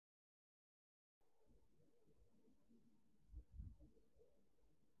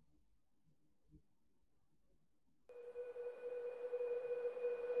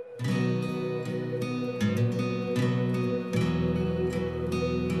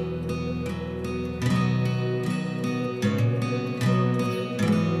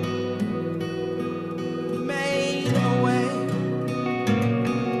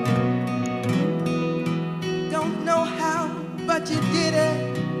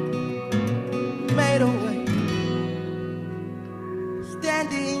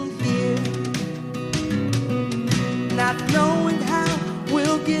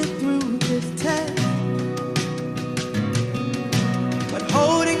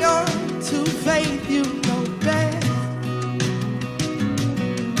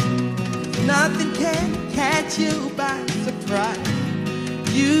catch you by surprise.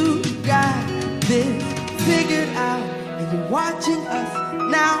 You got this figured out, and you're watching us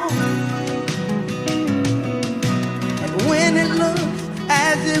now. And when it looks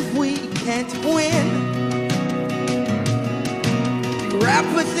as if we can't win, wrap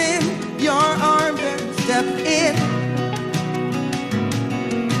us in your arms and step in.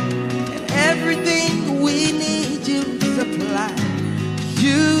 And everything we need you supply.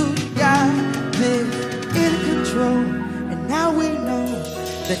 You got this in control, and now we know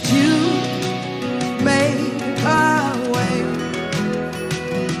that you made our way.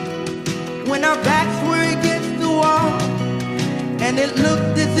 When our backs were against the wall, and it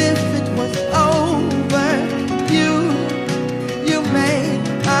looked as if it was over, you made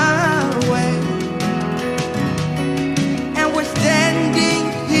our way. And we're standing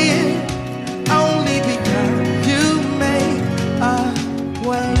here only because you made our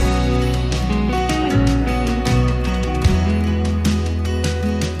way.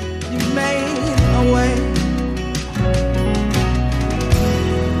 You made a way.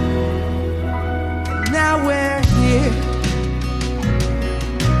 And now we're here,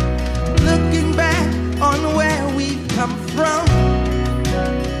 looking back on where we've come from.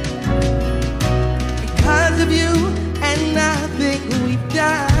 Because of you and nothing we've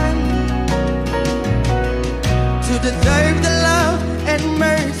done to deserve the love and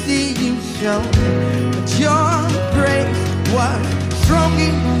mercy you shown. But your grace was strong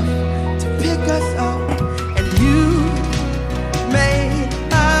enough to pick us up, and you made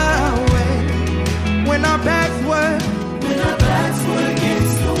our way. When our backs were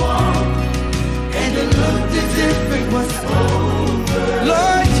against the wall, and it looked as if it was over,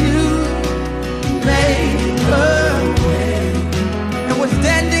 Lord, you made a way. And we're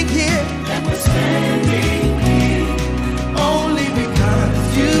standing here, only because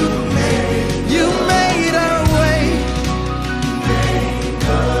you made a way.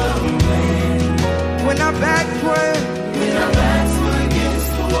 When our backs were against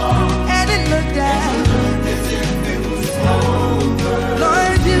the wall, and it looked as if it was over,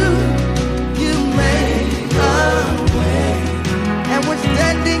 Lord, you made a way. And we're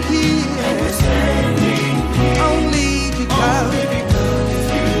standing here, only because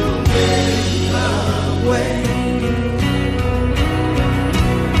you made a way.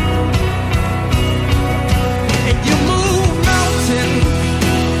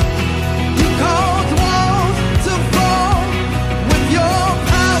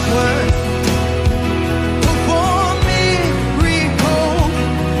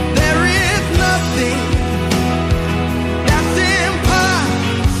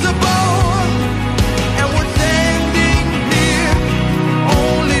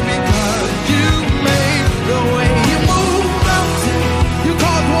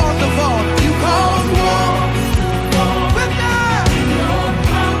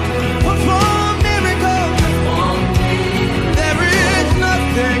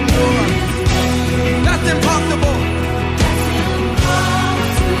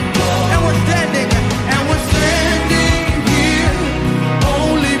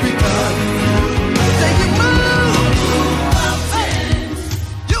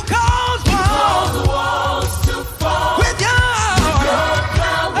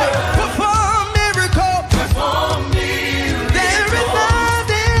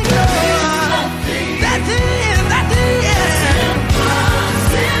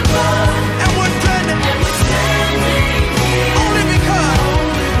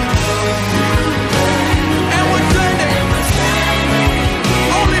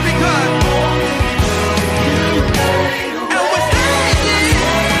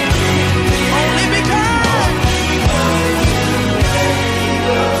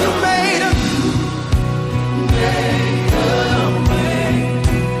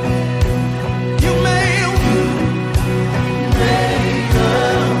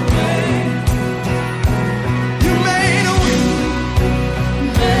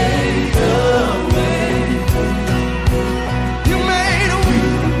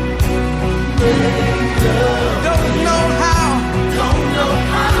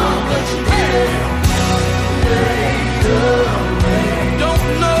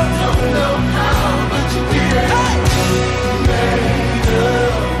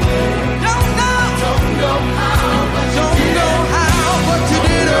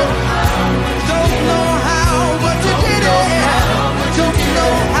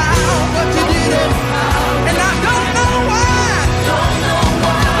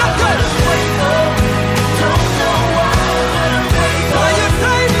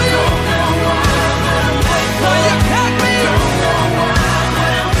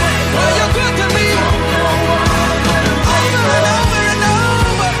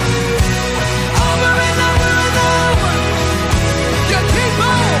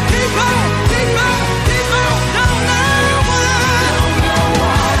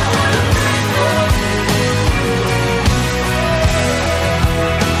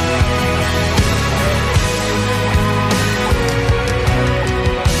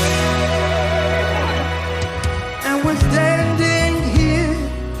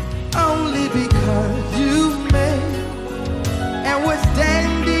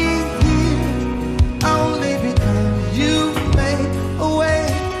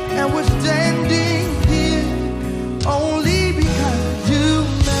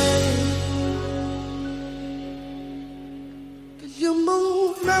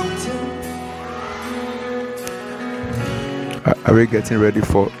 Are we getting ready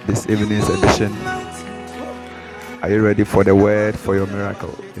for this evening's edition? Are you ready for the word, for your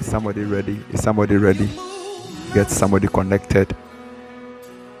miracle? Is somebody ready? Is somebody ready? Get somebody connected.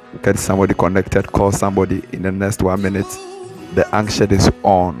 Get somebody connected. Call somebody in the next 1 minute. The action is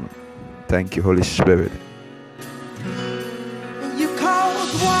on. Thank you, Holy Spirit. You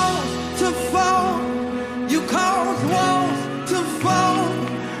cause walls to fall. You cause walls to fall.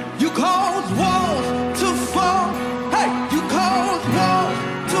 You cause walls to fall. Hey, you cause walls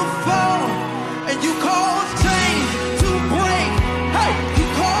to fall. And you cause chains to break. Hey, you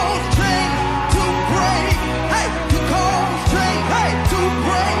cause chains to break. Hey, you cause chains, hey, to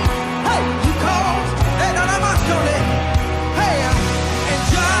break. Hey, you cause, hey, no, no, no, no, hey, and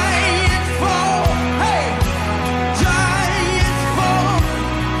giants fall. Hey, giants fall.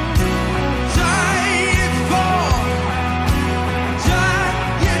 Giants fall.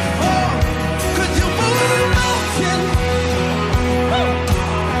 Giants fall. 'Cause you move mountains.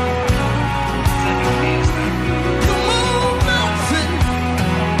 You move mountains.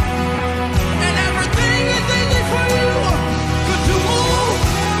 And everything is easy for you. 'Cause you move.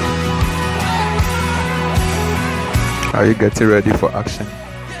 Are you getting ready for action?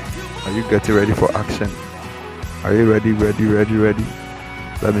 Are you getting ready for action? Are you ready, ready, ready, ready?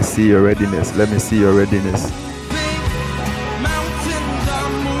 Let me see your readiness. Let me see your readiness. Mountains are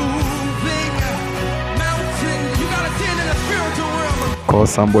moving. Mountains, you gotta see it in the spiritual realm. Call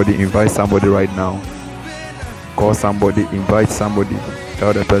somebody, invite somebody right now. Call somebody, invite somebody.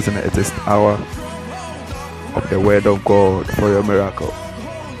 Tell the person it is the hour of the word of God for your miracle.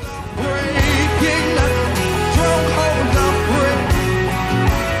 Breaking strongholds are breaking.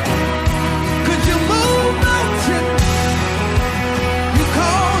 'Cause you move mountains. You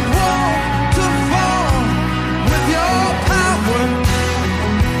cause walls to fall with your power.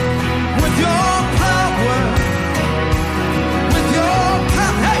 With your power. With your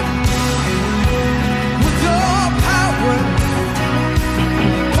power. Hey. With your power.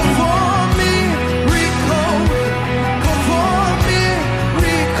 Perform miracles. Perform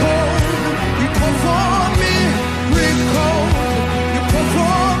miracles. You perform miracles. You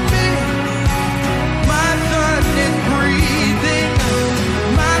perform miracles. My son is breathing.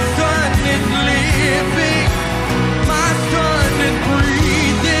 My son is living. My son is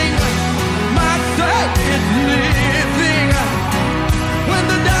breathing. My son is living. When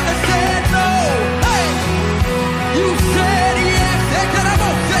the doctor said no, hey, you said yes. Hey, can I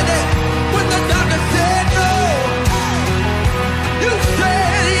both say that? When the doctor said no, you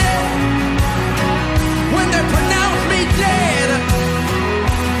said yes. When they pronounced me dead,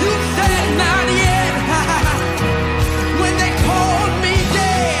 you said not yet. When they called me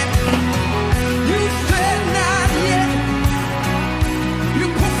dead, you said not yet. You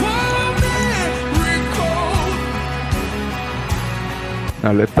performed miracles.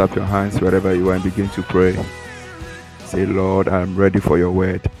 Now lift up your hands wherever you are and begin to pray. Say, Lord, I'm ready for your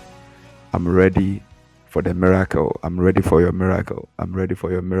word. I'm ready for the miracle. I'm ready for your miracle. I'm ready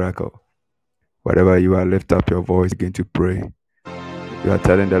for your miracle. Wherever you are, lift up your voice, begin to pray. You are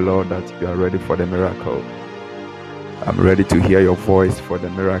telling the Lord that you are ready for the miracle. I'm ready to hear your voice for the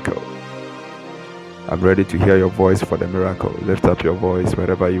miracle. I'm ready to hear your voice for the miracle. Lift up your voice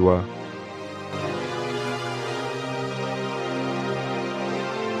wherever you are.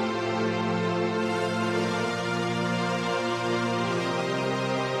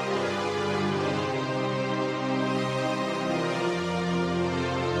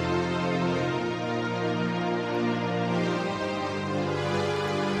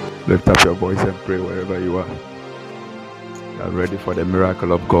 Lift up your voice and pray wherever you are. You are ready for the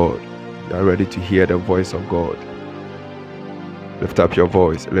miracle of God. You are ready to hear the voice of God. Lift up your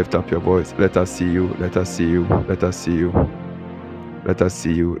voice. Lift up your voice. Let us see you. Let us see you. Let us see you. Let us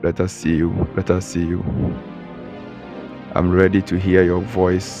see you. Let us see you. Let us see you. I'm ready to hear your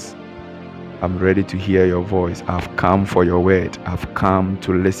voice. I'm ready to hear your voice. I've come for your word. I've come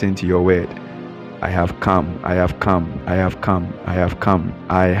to listen to your word. I have come. I have come. I have come. I have come.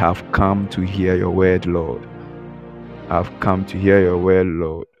 I have come to hear your word, Lord. I've come to hear your word,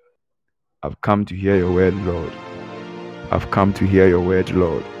 Lord. I've come to hear your word, Lord. I've come to hear your word,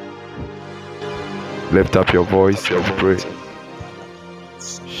 Lord. Lift up your voice and pray.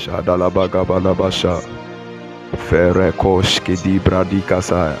 Shadalabagabalabasha. Ferekosh kidi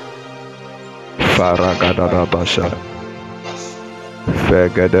bradikasaya. Faragadadabasha.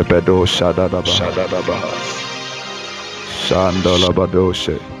 Fegedebedo shadadabaha.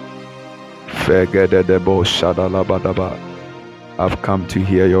 Shandalabadoshe. Fegedebo shadalabadaba. I've come to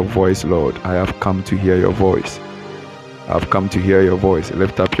hear your voice, Lord. I have come to hear your voice. I've come to hear your voice.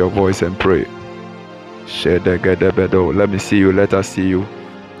 Lift up your voice and pray. Let me see you. Let us see you.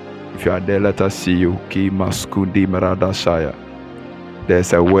 If you are there, let us see you.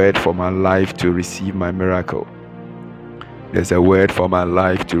 There's a word for my life to receive my miracle. There's a word for my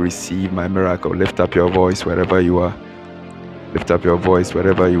life to receive my miracle. Lift up your voice wherever you are. Lift up your voice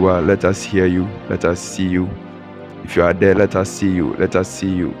wherever you are. Let us hear you. Let us see you. If you are there, let us see you. Let us see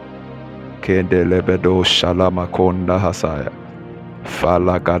you. Kende lebedo shalamakonda hasaya.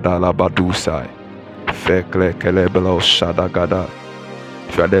 Fala gadala badusai. Fekle kelebelo shadagada.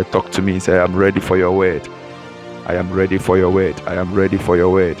 If you are there, talk to me. Say, I'm ready for your word. I am ready for your word. I am ready for your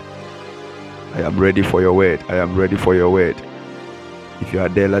word. I am ready for your word. I am ready for your word. If you are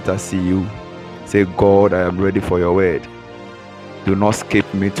there, let us see you. Say, God, I am ready for your word. Do not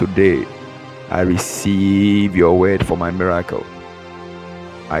skip me today. I receive your word for my miracle.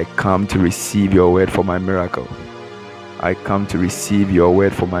 I come to receive your word for my miracle. I come to receive your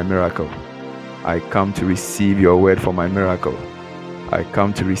word for my miracle. I come to receive your word for my miracle. I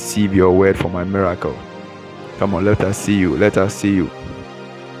come to receive your word for my miracle. Come on, let us see you. Let us see you.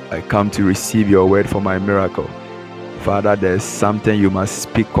 I come to receive your word for my miracle. Father, there's something you must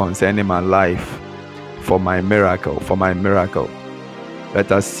speak concerning my life for my miracle, for my miracle.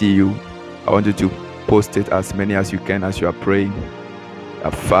 Let us see you. I want you to post it as many as you can as you are praying.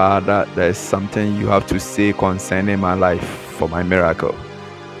 Father, there's something you have to say concerning my life for my miracle.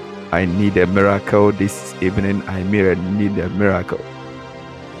 I need a miracle this evening. I need a miracle.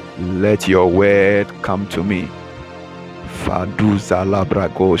 Let your word come to me.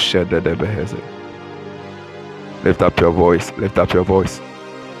 Lift up your voice. Lift up your voice.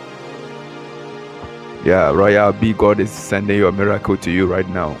 Yeah, Royal B, God is sending your miracle to you right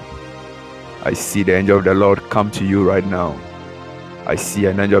now. I see the angel of the Lord come to you right now. I see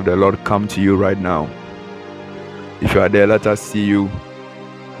an angel of the Lord come to you right now. If you are there, let us see you.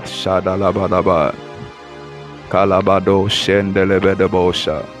 Shadalabadaba. Kalabado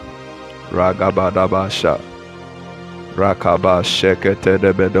shendelebedebosha. Ragabadabasha. Rakaba shekete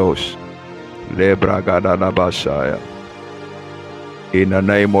debedosh. Lebragadadabashaya. In the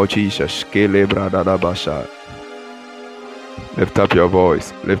name of Jesus. Kelebradadabasha. Lift up your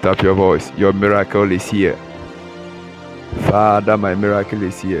voice. Lift up your voice. Your miracle is here. Father, my miracle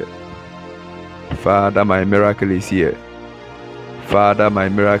is here. Father, my miracle is here. Father, my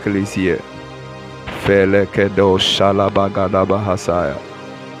miracle is here. Felekedo shalabagadabahasaya.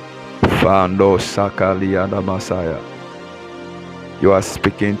 Fando sakaliana masaya. You are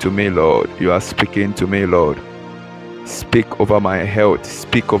speaking to me, Lord. You are speaking to me, Lord. Speak over my health.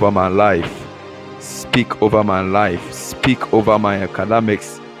 Speak over my life. Speak over my life. Speak over my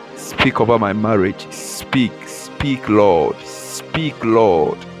academics. Speak over my marriage. Speak, Lord. Speak,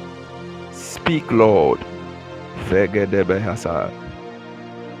 Lord. Speak, Lord.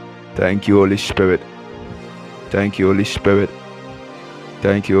 Thank you, Holy Spirit. Thank you, Holy Spirit.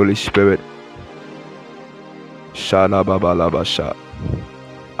 Thank you, Holy Spirit. Shalababalabasha.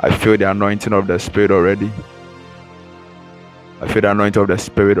 I feel the anointing of the Spirit already. I feel the anointing of the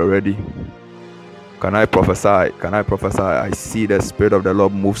Spirit already. Can I prophesy? Can I prophesy? I see the Spirit of the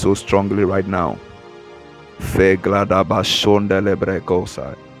Lord move so strongly right now.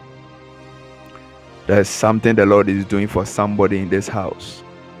 There's something the Lord is doing for somebody in this house.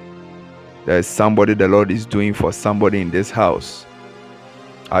 There's somebody the Lord is doing for somebody in this house.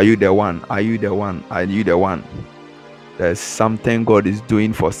 Are you the one? Are you the one? Are you the one? There's something God is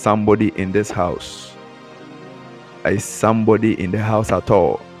doing for somebody in this house. Is somebody in the house at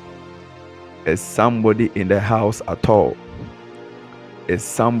all? Is somebody in the house at all? Is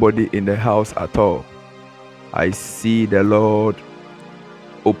somebody in the house at all? I see the Lord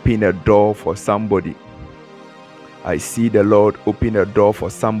open a door for somebody. I see the Lord open a door for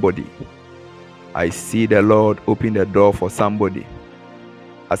somebody. I see the Lord open a door for somebody.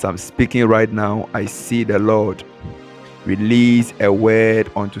 As I'm speaking right now, I see the Lord release a word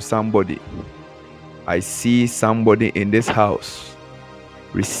unto somebody. I see somebody in this house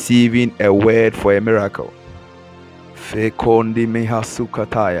receiving a word for a miracle. Fekondi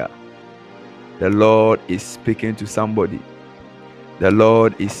mehasukataya. The Lord is speaking to somebody. The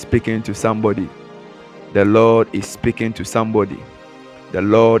Lord is speaking to somebody. The Lord is speaking to somebody. The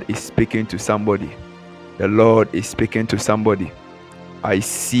Lord is speaking to somebody. The Lord is speaking to somebody. I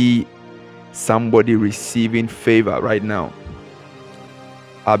see somebody receiving favor right now.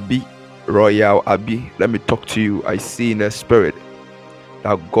 Abi, Royal Abi, let me talk to you. I see in the spirit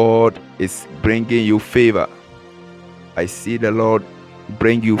that God is bringing you favor. I see the Lord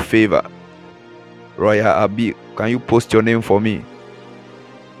bring you favor. Royal Abi, can you post your name for me?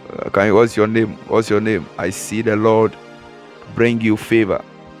 What's your name? What's your name? I see the Lord bring you favor.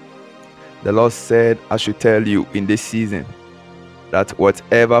 The Lord said, I should tell you in this season that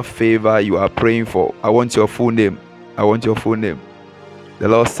whatever favor you are praying for, I want your full name. I want your full name. The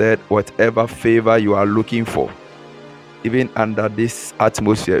Lord said, whatever favor you are looking for, even under this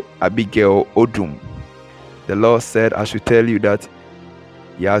atmosphere, Abigail Odum, the Lord said, I should tell you that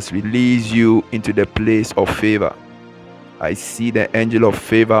He has released you into the place of favor. I see the angel of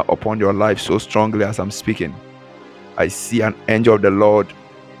favor upon your life so strongly as I'm speaking. I see an angel of the Lord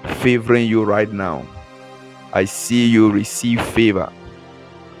favoring you right now. I see you receive favor.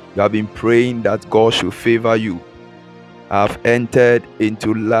 You have been praying that God should favor you. I have entered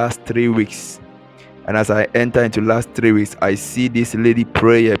into last 3 weeks. And as I enter into last 3 weeks, I see this lady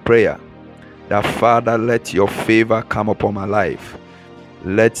pray a prayer that, Father, let your favor come upon my life.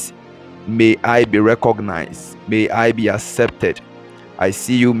 May I be recognized. May I be accepted. I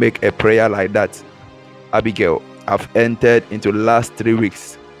see you make a prayer like that. Abigail, I've entered into last 3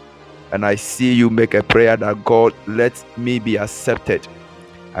 weeks. And I see you make a prayer that, God, let me be accepted.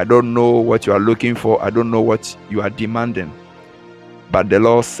 I don't know what you are looking for. I don't know what you are demanding. But the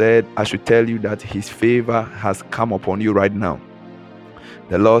Lord said, I should tell you that His favor has come upon you right now.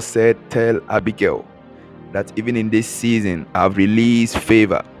 The Lord said, tell Abigail that even in this season, I've released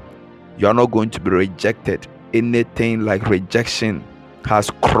favor. You are not going to be rejected. Anything like rejection has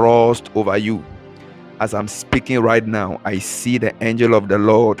crossed over you. As I'm speaking right now, I see the angel of the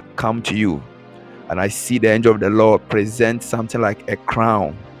Lord come to you. And I see the angel of the Lord present something like a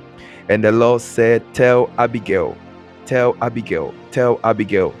crown. And the Lord said, tell Abigail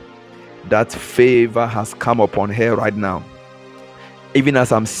that favor has come upon her right now. Even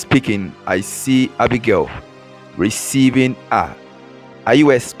as I'm speaking, I see Abigail receiving Are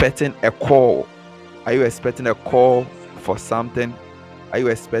you expecting a call? Are you expecting a call for something? Are you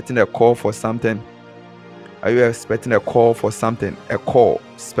expecting a call for something? Are you expecting a call for something? A call,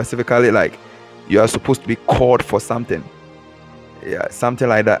 specifically like you are supposed to be called for something. Yeah, something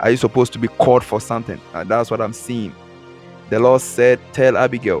like that. Are you supposed to be called for something? That's what I'm seeing. The Lord said, tell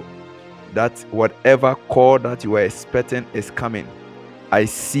Abigail that whatever call that you are expecting is coming. I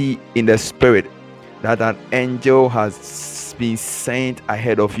see in the spirit that an angel has been sent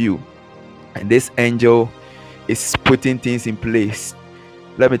ahead of you. And this angel is putting things in place.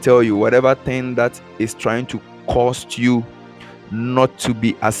 Let me tell you, whatever thing that is trying to cost you not to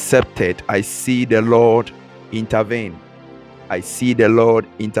be accepted, I see the Lord intervene. I see the Lord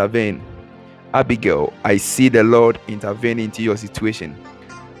intervene. Abigail, I see the Lord intervene into your situation.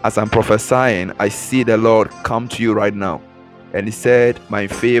 As I'm prophesying, I see the Lord come to you right now. And He said, my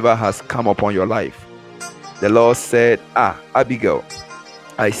favor has come upon your life. The Lord said, Abigail,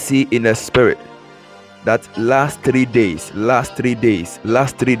 I see in the spirit that last 3 days,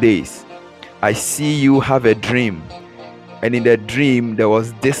 I see you have a dream. And in the dream, there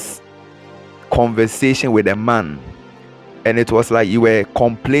was this conversation with a man. And it was like you were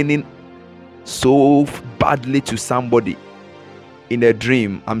complaining so badly to somebody. In a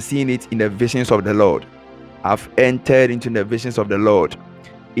dream, I'm seeing it in the visions of the Lord. I've entered into the visions of the Lord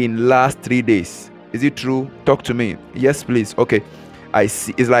in last 3 days. Is it true? Talk to me. Yes, please. Okay. I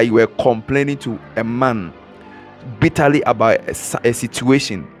see. It's like you were complaining to a man bitterly about a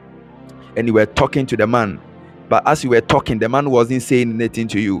situation, and you were talking to the man. But as you were talking, the man wasn't saying anything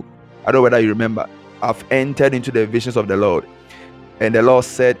to you. I don't know whether you remember. I've entered into the visions of the Lord, and the Lord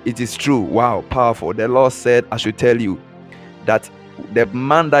said, it is true. Wow, powerful. The Lord said, I should tell you that the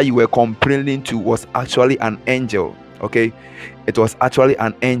man that you were complaining to was actually an angel. Okay, it was actually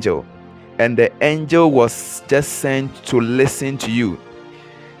an angel. And the angel was just sent to listen to you.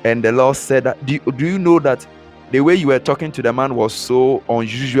 And the Lord said that, do you know that the way you were talking to the man was so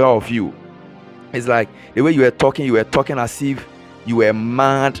unusual of you? It's like the way you were talking as if you were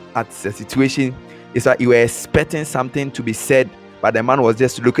mad at the situation. It's like you were expecting something to be said, but the man was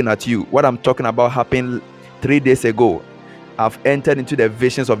just looking at you. What I'm talking about happened 3 days ago. I've entered into the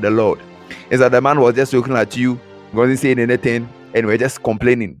visions of the Lord. It's that the man was just looking at you, wasn't saying anything, and we're just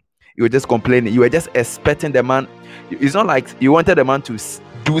complaining. You were just complaining. You were just expecting the man. It's not like you wanted the man to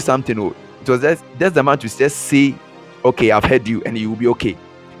do something. It was just the man to just say, okay, I've heard you, and you will be okay.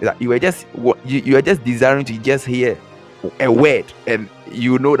 You were just desiring to just hear a word, and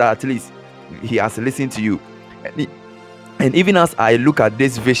you know that at least He has listened to you. And even as I look at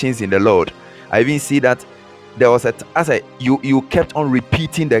these visions in the Lord, I even see that there was you kept on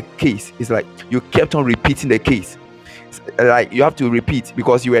repeating the case. It's like you kept on repeating the case. Like you have to repeat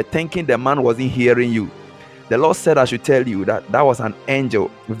because you were thinking the man wasn't hearing you. The Lord said I should tell you that was an angel.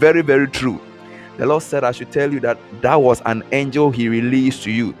 Very, very true. The Lord said I should tell you that was an angel He released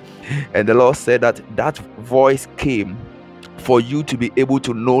to you. And the Lord said that voice came for you to be able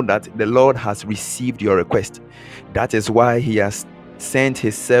to know that the Lord has received your request. That is why he has sent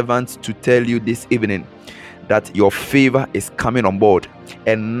his servants to tell you this evening that your favor is coming on board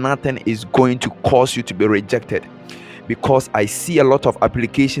and nothing is going to cause you to be rejected. Because I see a lot of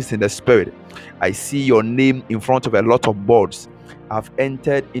applications in the spirit. I see your name in front of a lot of boards. I've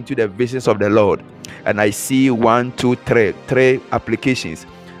entered into the visions of the Lord, and I see 1, 2, 3 applications.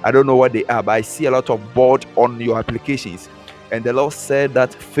 I don't know what they are, but I see a lot of board on your applications. And the Lord said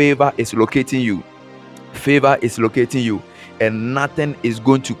that favor is locating you. Favor is locating you, and nothing is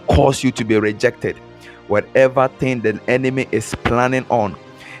going to cause you to be rejected. Whatever thing the enemy is planning on,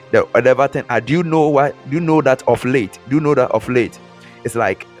 whatever thing. Do you know what? Do you know that of late? Do you know that of late? It's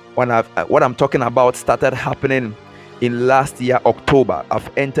like when what I'm talking about started happening in last year October. I've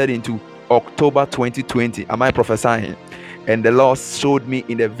entered into October 2020. Am I prophesying? And the Lord showed me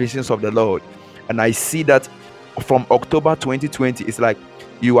in the visions of the Lord, and I see that from October 2020, it's like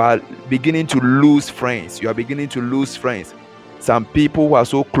you are beginning to lose friends. You are beginning to lose friends. Some people who are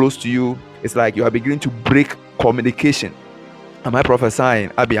so close to you, it's like you are beginning to break communication. Am I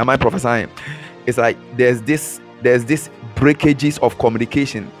prophesying? Abby, am I prophesying? It's like there's this breakages of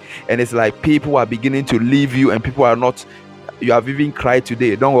communication, and it's like people are beginning to leave you, and people are not. You have even cried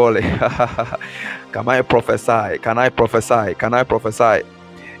today. Don't worry. Can I prophesy? Can I prophesy? Can I prophesy?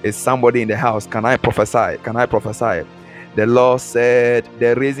 Is somebody in the house? Can I prophesy? Can I prophesy? The Lord said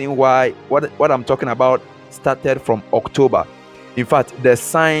the reason why what I'm talking about started from October. In fact, the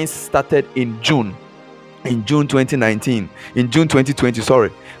signs started in June 2019, in June 2020,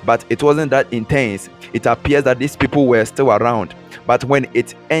 sorry, but it wasn't that intense. It appears that these people were still around, but when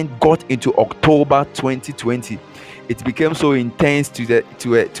it got into October 2020, it became so intense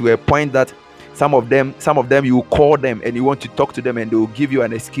to a point that some of them you call them and you want to talk to them, and they will give you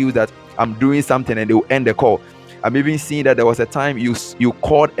an excuse that I'm doing something, and they will end the call. I'm even seeing that there was a time you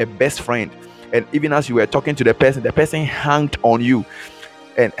called a best friend, and even as you were talking to the person hung on you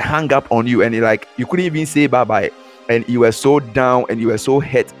and hung up on you, and you couldn't even say bye-bye, and you were so down and you were so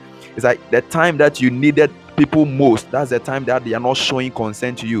hurt. It's like the time that you needed people most, that's the time that they are not showing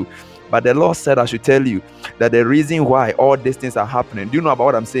consent to you. But the Lord said I should tell you that the reason why all these things are happening, do you know about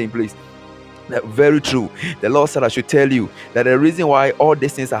what I'm saying, please? Very true. The Lord said I should tell you that the reason why all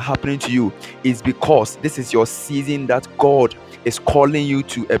these things are happening to you is because this is your season that God is calling you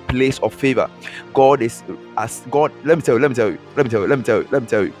to a place of favor. Let me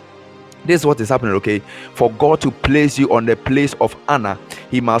tell you. This is what is happening, okay? For God to place you on the place of honor,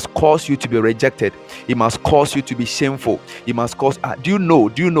 He must cause you to be rejected. He must cause you to be shameful. He must cause. Do you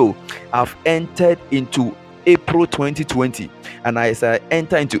know? I've entered into April 2020, and as I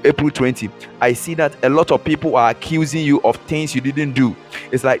enter into April 20, I see that a lot of people are accusing you of things you didn't do.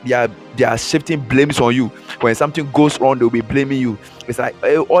 It's like they are shifting blames on you. When something goes wrong, they'll be blaming you. It's like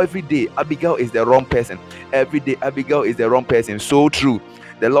every day Abigail is the wrong person. Every day Abigail is the wrong person. So true.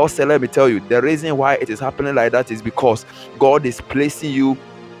 The Lord said, let me tell you, the reason why it is happening like that is because God is placing you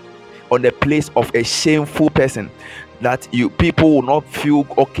on the place of a shameful person, that people will not feel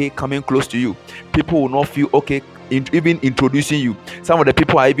okay coming close to you. People will not feel okay even introducing you. Some of the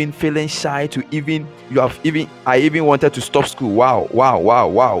people are even feeling shy to I even wanted to stop school.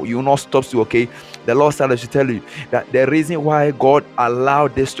 Wow. You will not stop school, okay? The Lord said I should tell you that the reason why God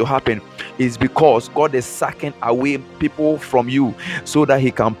allowed this to happen is because God is sucking away people from you so that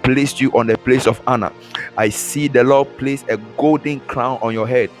He can place you on the place of honor. I see the Lord place a golden crown on your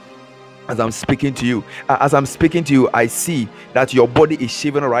head. As I'm speaking to you, I see that your body is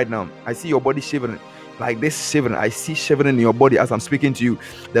shivering right now. I see your body shivering, like this shivering. I see shivering in your body as I'm speaking to you.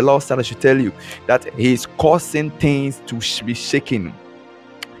 The Lord said I should tell you that He is causing things to be shaken.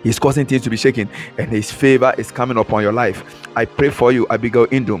 He's causing things to be shaken, and His favor is coming upon your life. I pray for you, Abigail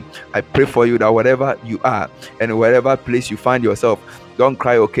Indom. I pray for you that whatever you are and whatever place you find yourself, don't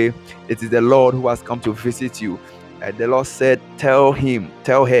cry, okay? It is the Lord who has come to visit you. And the Lord said, tell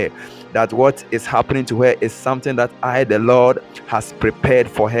her that what is happening to her is something that I, the Lord, has prepared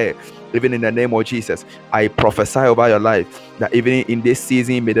for her. Even in the name of Jesus, I prophesy over your life that even in this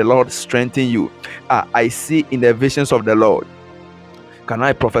season, may the Lord strengthen you. I see in the visions of the Lord. Can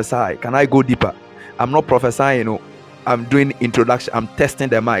I prophesy? Can I go deeper? I'm not prophesying, I'm doing introduction. I'm testing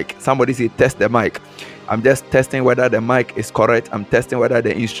the mic. Somebody say test the mic. I'm just testing whether the mic is correct. I'm testing whether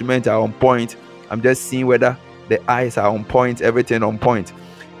the instruments are on point. I'm just seeing whether the eyes are on point, everything on point.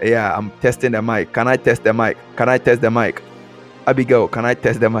 Yeah, I'm testing the mic. Can I test the mic? Can I test the mic? Abigail, can I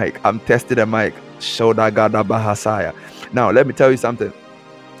test the mic? I'm testing the mic. Shodagada Bahasaya. Now, let me tell you something.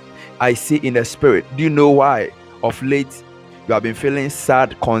 I see in the spirit. Do you know why of late You have been feeling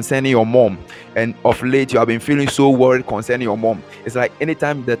sad concerning your mom, and of late you have been feeling so worried concerning your mom. It's like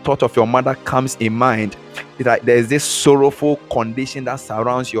anytime the thought of your mother comes in mind, it's like there's this sorrowful condition that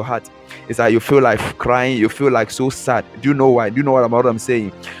surrounds your heart. It's like you feel like crying, you feel like so sad. Do you know why? Do you know what I'm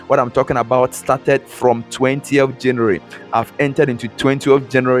saying? What I'm talking about started from 20th January. I've entered into 20th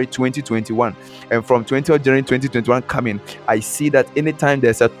January 2021, and from 20th January 2021 coming, I see that anytime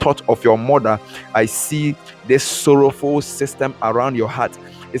there's a thought of your mother, I see this sorrowful system around your heart.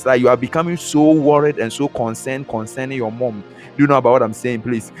 It's like you are becoming so worried and so concerned concerning your mom. Do you know about what I'm saying,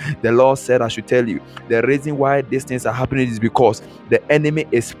 please? The Lord said I should tell you the reason why these things are happening is because the enemy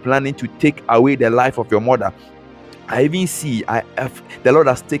is planning to take away the life of your mother. I even see the Lord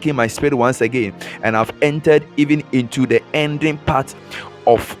has taken my spirit once again, and I've entered even into the ending part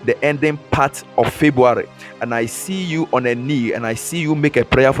of February, and I see you on a knee, and I see you make a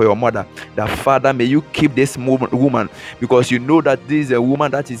prayer for your mother, that Father, may you keep this woman, because you know that this is a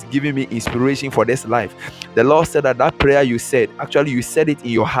woman that is giving me inspiration for this life. The Lord said that prayer you said, actually you said it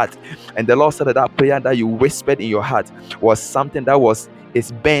in your heart, and the Lord said that prayer that you whispered in your heart was something that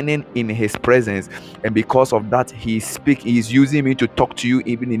is burning in his presence, and because of that he's using me to talk to you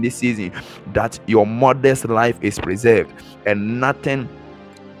even in this season, that your mother's life is preserved, and nothing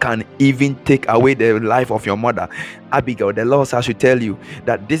can even take away the life of your mother. Abigail, the Lord says I should tell you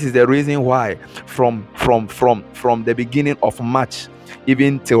that this is the reason why from the beginning of March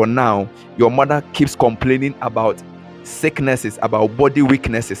even till now, your mother keeps complaining about sicknesses, about body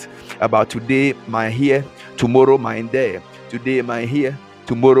weaknesses, about today my here, tomorrow my there, today my here,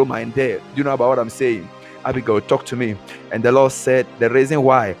 tomorrow my there. Do you know about what I'm saying? Abigail, talk to me. And the Lord said the reason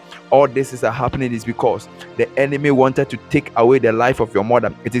why all this is happening is because the enemy wanted to take away the life of your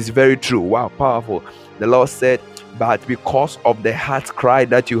mother. It is very true. Wow, powerful. The Lord said, but because of the heart cry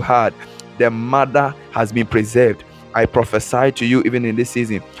that you had, the mother has been preserved. I prophesy to you even in this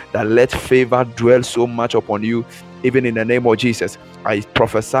season that let favor dwell so much upon you, even in the name of Jesus. I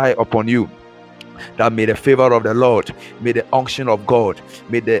prophesy upon you that may the favor of the Lord, may the unction of God,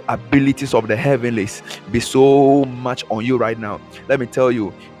 may the abilities of the heavenlies be so much on you right now. Let me tell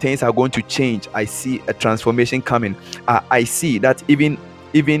you, things are going to change. I see a transformation coming. I see that even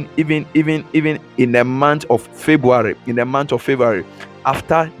in the month of February,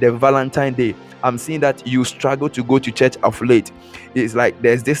 after the Valentine Day, I'm seeing that you struggle to go to church of late. It's like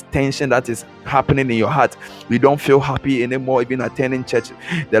there's this tension that is happening in your heart. You don't feel happy anymore even attending church.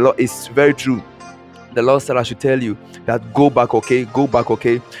 The Lord is very true. The Lord said I should tell you that go back, okay? Go back,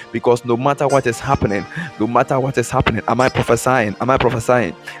 okay? Because no matter what is happening, am I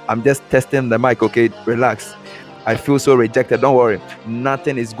prophesying? I'm just testing the mic, okay? Relax. I feel so rejected. Don't worry.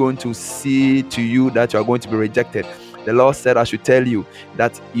 Nothing is going to see to you that you are going to be rejected. The Lord said I should tell you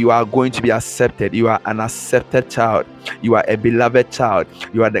that you are going to be accepted. You are an accepted child. You are a beloved child.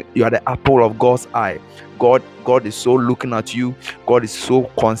 You are the apple of God's eye. God is so looking at you. God is so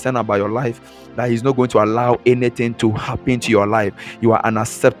concerned about your life that he's not going to allow anything to happen to your life. You are an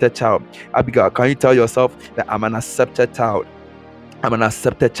accepted child. Abigail, can you tell yourself that I'm an accepted child? I'm an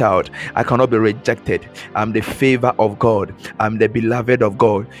accepted child. I cannot be rejected. I'm the favor of God. I'm the beloved of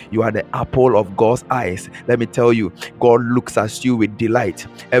God. You are the apple of God's eyes. Let me tell you, God looks at you with delight.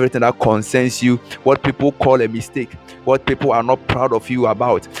 Everything that concerns you, what people call a mistake, what people are not proud of you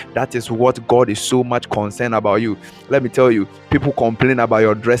about, that is what God is so much concerned about you. Let me tell you, people complain about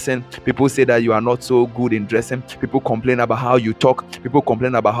your dressing. People say that you are not so good in dressing. People complain about how you talk. People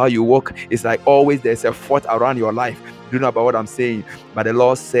complain about how you walk. It's like always there's a fault around your life. Do you know about what I'm saying? But the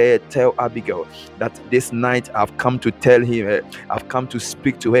Lord said, tell Abigail that this night I've come to tell him, I've come to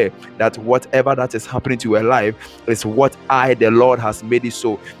speak to her, that whatever that is happening to her life is what the Lord has made it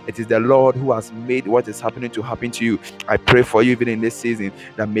so. It is the Lord who has made what is happening to happen to you. I pray for you even in this season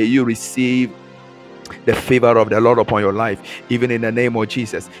that may you receive the favor of the Lord upon your life, even in the name of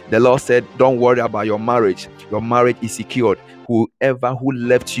Jesus. The Lord said, don't worry about your marriage. Your marriage is secured. Whoever who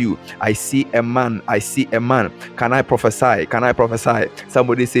left you, I see a man. Can I prophesy?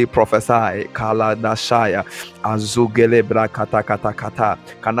 Somebody say prophesy. Kala dashaya azugele brakata kata kata.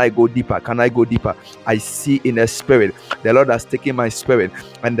 Can I go deeper? I see in the spirit. The Lord has taken my spirit,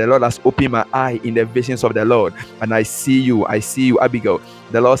 and the Lord has opened my eye in the visions of the Lord, and I see you, Abigail.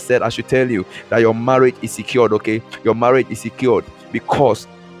 The Lord said I should tell you that your marriage is secured, okay? Your marriage is secured because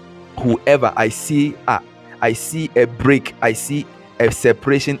whoever I see a break. I see a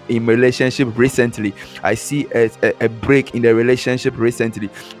separation in relationship recently. I see a break in the relationship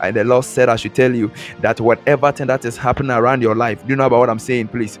recently. And the Lord said I should tell you that whatever thing that is happening around your life, do you know about what I'm saying,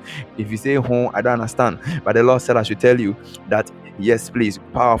 please? If you say, I don't understand. But the Lord said I should tell you that Yes, please.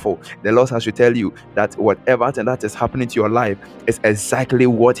 Powerful. The Lord has to tell you that whatever thing that is happening to your life is exactly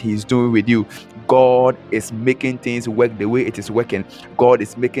what He's doing with you. God is making things work the way it is working. God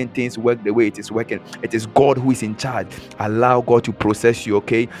is making things work the way it is working. It is God who is in charge. Allow God to process you,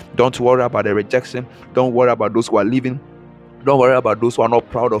 okay? Don't worry about the rejection. Don't worry about those who are leaving. Don't worry about those who are not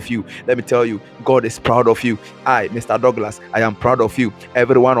proud of you. Let me tell you, God is proud of you. I, Mr. Douglas, I am proud of you.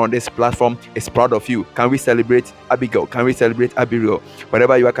 Everyone on this platform is proud of you. Can we celebrate Abigail? Can we celebrate Abigail?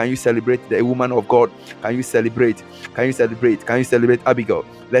 Wherever you are, can you celebrate the woman of God? Can you celebrate? Can you celebrate? Can you celebrate Abigail?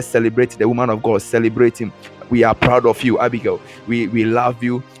 Let's celebrate the woman of God. Celebrate him. We are proud of you, Abigail. We love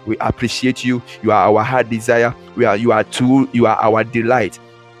you. We appreciate you. You are our heart desire. You are our delight.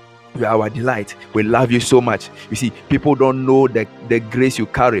 You are our delight. We love you so much. You see, people don't know the grace you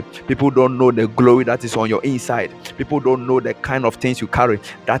carry. People don't know the glory that is on your inside. People don't know the kind of things you carry.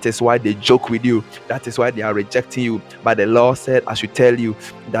 That is why they joke with you. That is why they are rejecting you. But the Lord said, I should tell you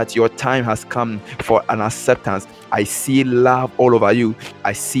that your time has come for an acceptance. I see love all over you.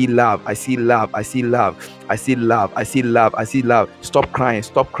 I see love. I see love. I see love. I see love. I see love. I see love. Stop crying.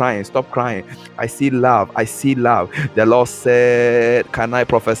 Stop crying. Stop crying. I see love. I see love. The Lord said, can I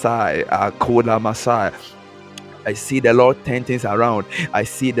prophesy? Akoda Messiah. I see the Lord turn things around. I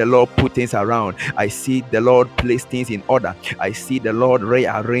see the Lord put things around. I see the Lord place things in order. I see the Lord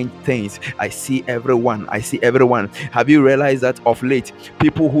rearrange things. I see everyone. I see everyone. Have you realized that of late,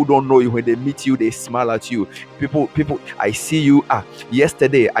 people who don't know you, when they meet you, they smile at you. People, I see you.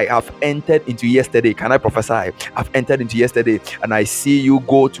 Yesterday, I have entered into yesterday. Can I prophesy? I've entered into yesterday, and I see you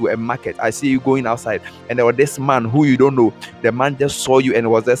go to a market. I see you going outside, and there was this man who you don't know. The man just saw you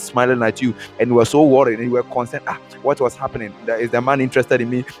and was just smiling at you, and you were so worried and you were concerned. What was happening? Is the man interested in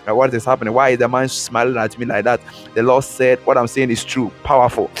me? What is happening? Why is the man smiling at me like that? The Lord said, what I'm saying is true,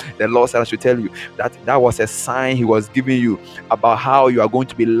 powerful. The Lord said I should tell you that was a sign He was giving you about how you are going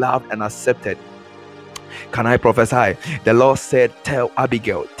to be loved and accepted. Can I prophesy? The Lord said, tell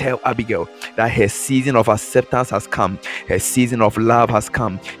Abigail that her season of acceptance has come. Her season of love has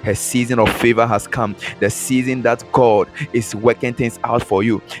come. Her season of favor has come. The season that God is working things out for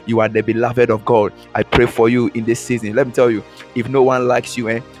you. You are the beloved of God. I pray for you in this season. Let me tell you, if no one likes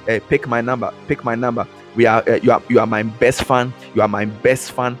you, pick my number. Pick my number. You are my best fan. You are my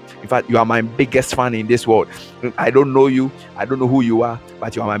best fan. In fact, you are my biggest fan in this world. I don't know you. I don't know who you are,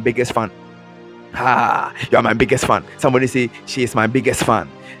 but you are my biggest fan. You are my biggest fan. Somebody say, she is my biggest fan.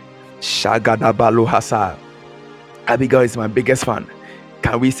 Shagadabalu Hasa. Abigail is my biggest fan.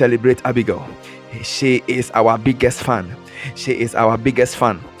 Can we celebrate Abigail? She is our biggest fan. She is our biggest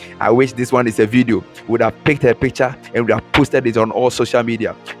fan. I wish this one is a video. We would have picked her picture and we have posted it on all social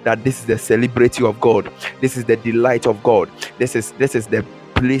media. That this is the celebrity of God. This is the delight of God. This is the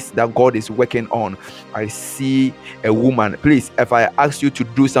place that God is working on. I see a woman. Please, if I ask you to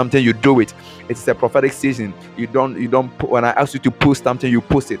do something, you do it. It's a prophetic season. You don't when I ask you to post something, you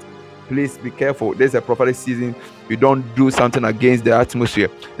post it. Please be careful. There's a prophetic season. You don't do something against the atmosphere.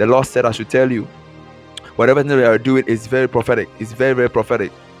 The Lord said I should tell you, whatever thing we are doing is very prophetic. It's very, very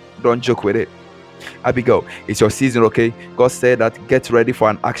prophetic. Don't joke with it. Abigail, it's your season, okay? God said that get ready for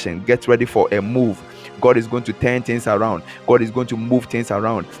an action. Get ready for a move. God is going to turn things around. God is going to move things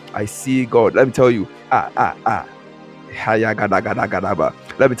around. I see God. Let me tell you. Let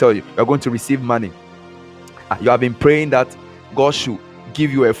me tell you. You're going to receive money. You have been praying that God should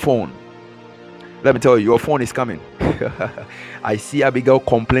give you a phone. Let me tell you, your phone is coming. I see Abigail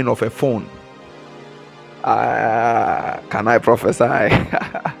complain of a phone. Can I prophesy?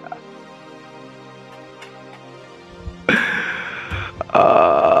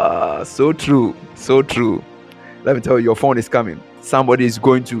 So true. So true. Let me tell you, your phone is coming. Somebody is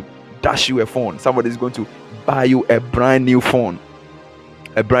going to dash you a phone. Somebody is going to buy you a brand new phone.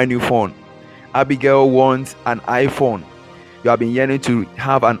 A brand new phone. Abigail wants an iPhone. You have been yearning to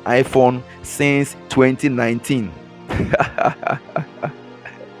have an iPhone since 2019.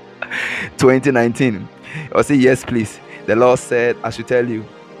 2019. I'll say yes, please. The Lord said I should tell you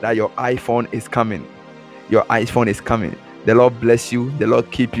that your iPhone is coming. Your iPhone is coming. The Lord bless you. The Lord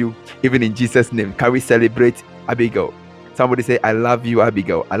keep you. Even in Jesus' name. Can we celebrate Abigail? Somebody say, I love you,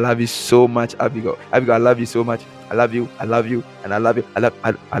 Abigail. I love you so much, Abigail. Abigail, I love you so much. I love you. I love you. And I love you. I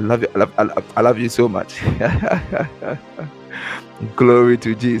love you. I love you so much. Glory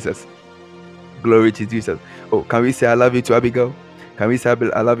to Jesus. Glory to Jesus. Oh, can we say I love you to Abigail? Can we say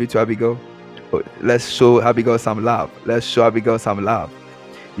I love you to Abigail? Oh, let's show Abigail some love. Let's show Abigail some love.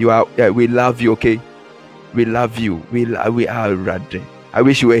 We love you, okay? We love you. We are ready. I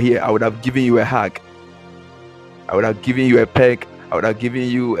wish you were here. I would have given you a hug. I would have given you a peck. I would have given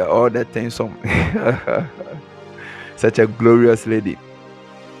you all that thing. Such a glorious lady.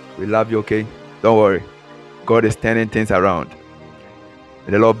 We love you, okay? Don't worry. God is turning things around.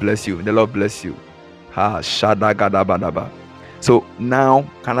 The Lord bless you. The Lord bless you. So now,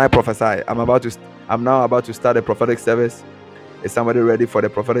 can I prophesy? I'm now about to start a prophetic service. Is somebody ready for the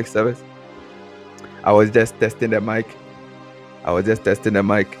prophetic service? I was just testing the mic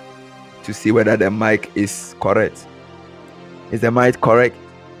to see whether the mic is correct. Is the mic correct?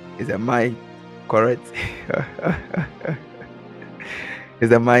 Is the mic correct? Is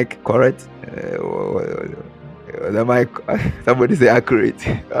the mic correct? The mic, somebody say accurate.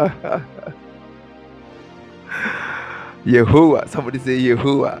 Yehovah, somebody say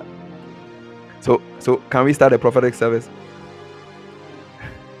Yehovah. So can we start a prophetic service?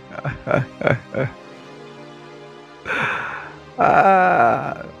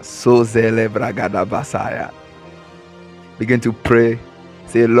 So zele bragada basaya. Begin to pray.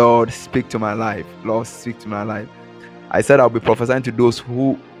 Say, Lord, speak to my life. Lord, speak to my life. I said I'll be prophesying to those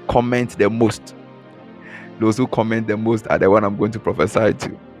who comment the most. Those who comment the most are the one I'm going to prophesy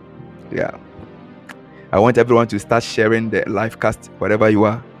to. Yeah. I want everyone to start sharing the live cast wherever you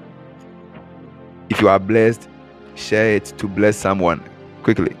are. If you are blessed, share it to bless someone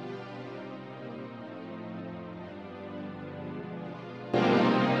quickly.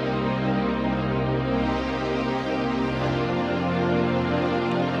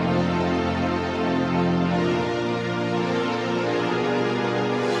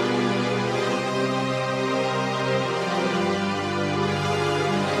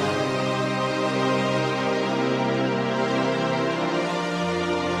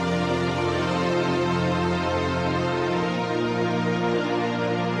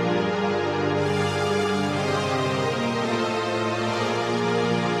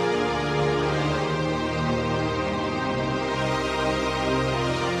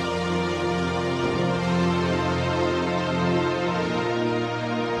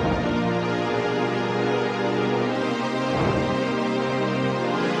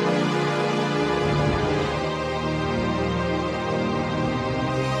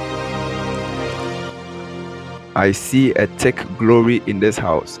 I see a thick glory in this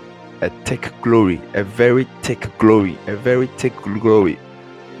house. A thick glory, a very thick glory, a very thick glory.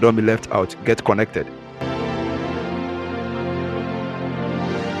 Don't be left out. Get connected.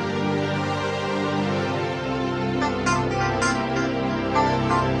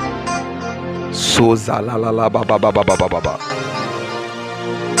 So zalalala ba ba ba ba ba ba ba.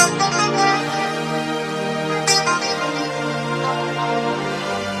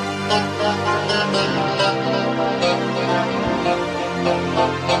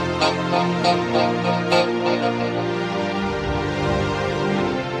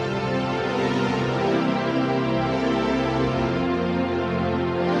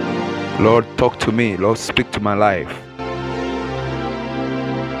 Lord, talk to me. Lord, speak to my life.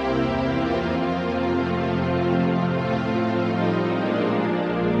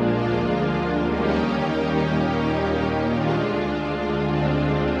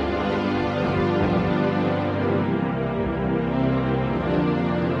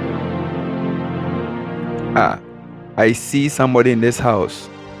 I see somebody in this house.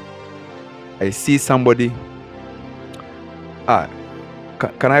 I see somebody.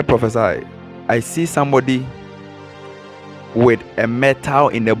 Can I prophesy? I see somebody with a metal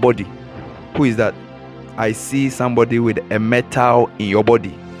in the body. Who is that? I see somebody with a metal in your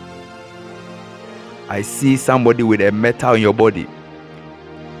body. I see somebody with a metal in your body.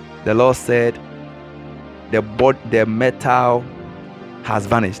 The Lord said the metal has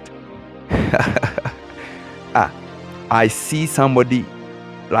vanished. I see somebody,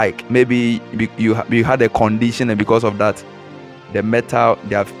 like maybe you had a condition, and because of that, the metal,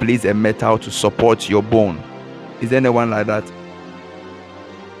 they have placed a metal to support your bone. Is there anyone like that?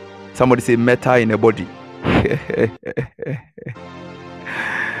 Somebody say metal in the body.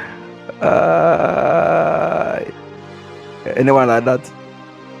 Anyone like that?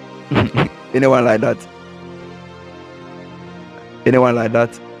 Anyone like that? Anyone like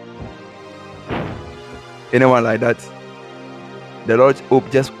that? Anyone like that? The Lord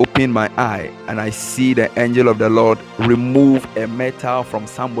just opened my eye, and I see the angel of the Lord remove a metal from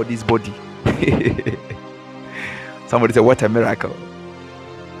somebody's body. Somebody say, what a miracle.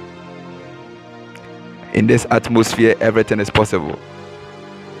 In this atmosphere, everything is possible.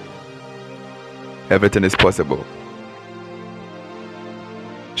 Everything is possible.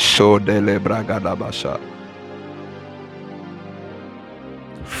 Shodele bragadabasha.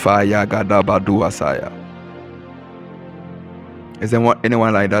 Faya gadabadu asaya. Is there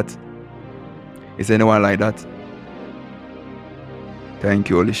anyone like that? Is there anyone like that? Thank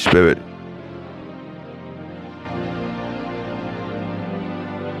you, Holy Spirit.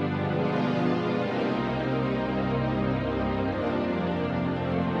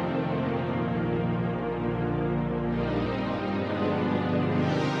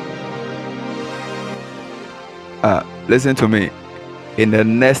 Listen to me. In the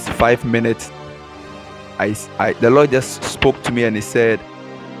next 5 minutes, the Lord just spoke to me and He said,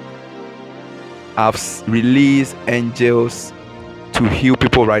 I've released angels to heal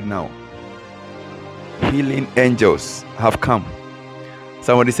people right now. Healing angels have come.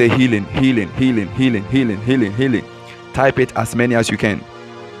 Somebody say healing, healing, healing, healing, healing, healing, healing. Type it as many as you can.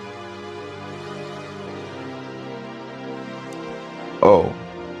 Oh,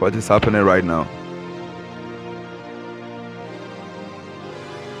 what is happening right now?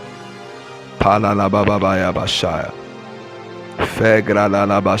 Palala baba baya bashaya. Fegra la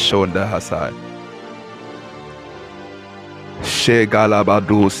la bashonda hasai. Shegala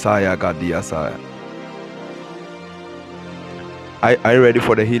badu saya gadia saya. Are you ready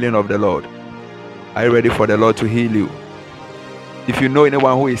for the healing of the Lord? Are you ready for the Lord to heal you? If you know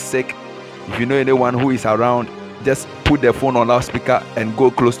anyone who is sick, if you know anyone who is around, just put the phone on loudspeaker and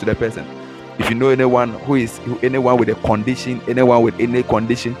go close to the person. If you know anyone anyone with a condition, anyone with any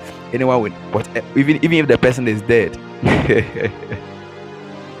condition, anyone with what, even if the person is dead.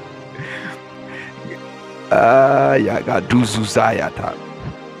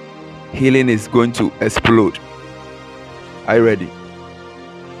 Healing is going to explode. Are you ready?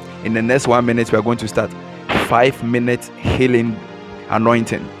 In the next 1 minute, we are going to start 5 minutes healing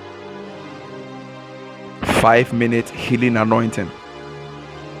anointing. 5 minutes healing anointing.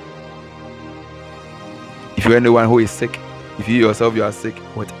 If you're anyone who is sick, if you yourself you are sick,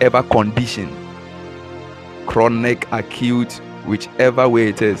 whatever condition, chronic, acute, whichever way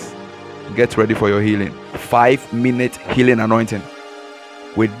it is, get ready for your healing. 5 minutes healing anointing.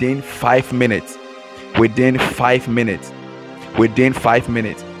 Within 5 minutes. Within 5 minutes. Within 5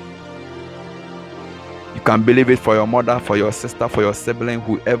 minutes. You can believe it for your mother, for your sister, for your sibling,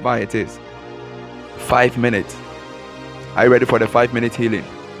 whoever it is. 5 minutes. Are you ready for the 5 minute healing?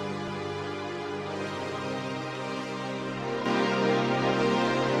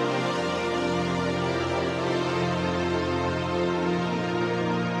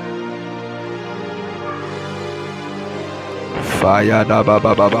 Fire da ba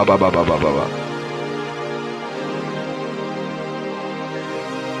ba ba ba ba ba ba ba ba.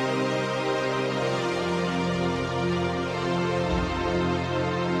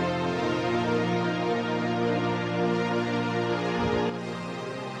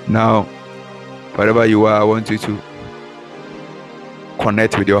 Now, wherever you are, I want you to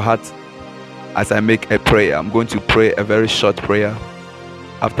connect with your heart as I make a prayer. I'm going to pray a very short prayer.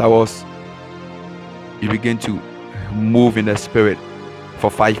 Afterwards, you begin to move in the spirit for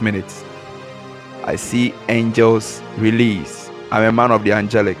 5 minutes. I see angels release. I'm a man of the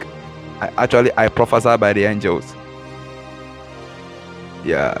angelic. I prophesy by the angels.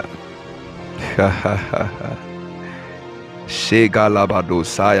 Yeah.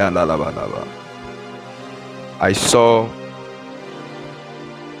 I saw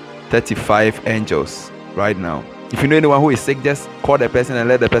 35 angels right now. If you know anyone who is sick, just call the person and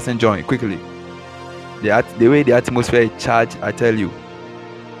let the person join quickly. The way the atmosphere is charged, I tell you.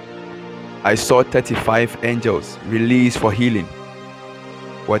 I saw 35 angels released for healing.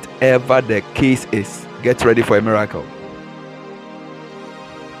 Whatever the case is, get ready for a miracle.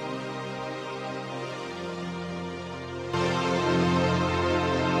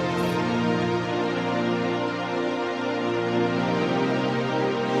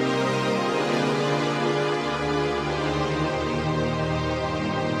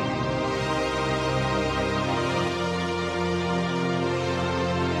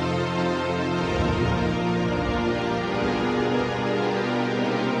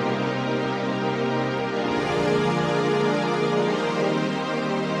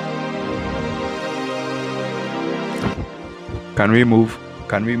 Can we move?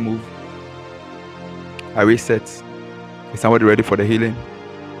 Can we move? Are we set? Is somebody ready for the healing?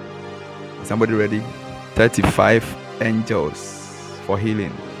 Is somebody ready? 35 angels for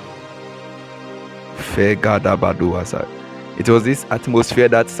healing. It was this atmosphere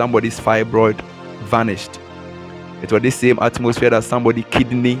that somebody's fibroid vanished. It was the same atmosphere that somebody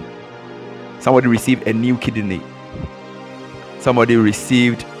received a new kidney. Somebody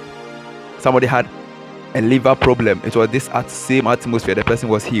had a liver problem. It was this same atmosphere. The person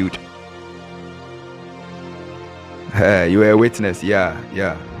was healed. You were a witness. Yeah.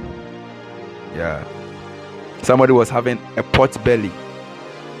 Somebody was having a pot belly.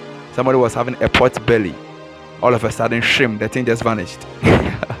 All of a sudden, shrimp, the thing just vanished.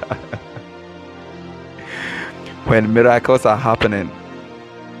 When miracles are happening,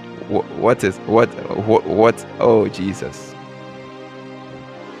 what? Oh, Jesus.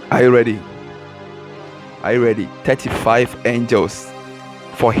 Are you ready? 35 angels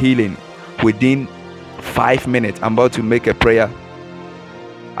for healing within 5 minutes. I'm about to make a prayer.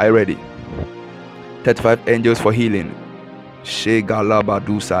 Are you ready? 35 angels for healing.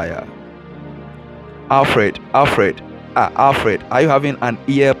 Shegalabadusaya. Alfred, are you having an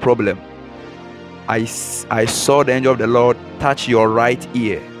ear problem? I saw the angel of the Lord touch your right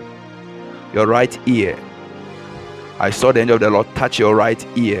ear. Your right ear. I saw the angel of the Lord touch your right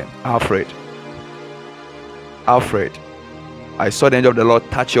ear. Alfred, I saw the angel of the Lord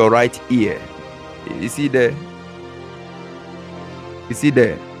touch your right ear. Is he there?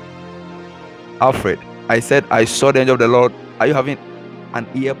 Alfred, I said I saw the angel of the Lord. Are you having an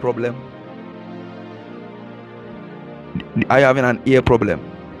ear problem? Are you having an ear problem?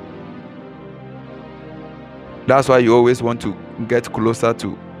 That's why you always want to get closer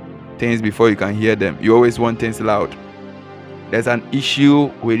to things before you can hear them. You always want things loud. There's an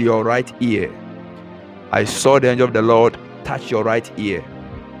issue with your right ear. I saw the angel of the Lord touch your right ear.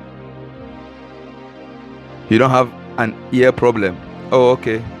 You don't have an ear problem. Oh,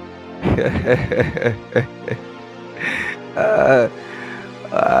 okay.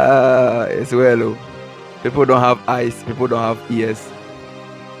 It's well. People don't have eyes. People don't have ears.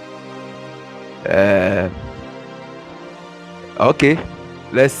 Okay,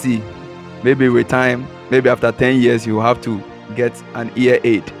 let's see. Maybe with time, maybe after 10 years, you have to get an ear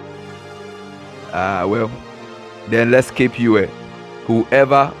aid. Well, then let's keep you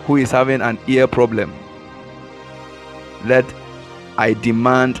whoever who is having an ear problem. Let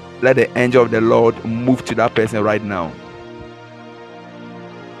the angel of the Lord move to that person right now.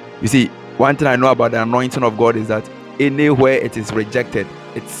 You see, one thing I know about the anointing of God is that anywhere it is rejected,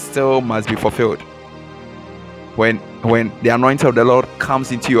 it still must be fulfilled. When the anointing of the Lord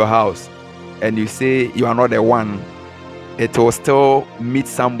comes into your house and you say you are not the one, it will still meet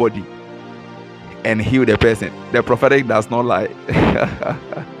somebody and heal the person. The prophetic does not lie.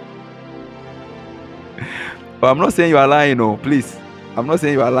 But I'm not saying you are lying, no, please. I'm not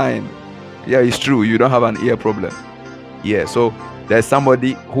saying you are lying. Yeah, it's true. You don't have an ear problem. Yeah, so there's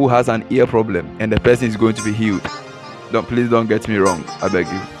somebody who has an ear problem and the person is going to be healed. Please don't get me wrong. I beg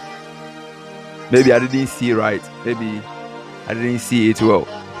you. Maybe I didn't see right. Maybe I didn't see it well.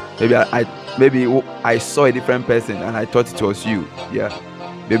 Maybe I saw a different person and I thought it was you. Yeah.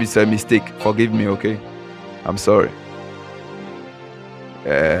 Maybe it's a mistake. Forgive me, okay? I'm sorry.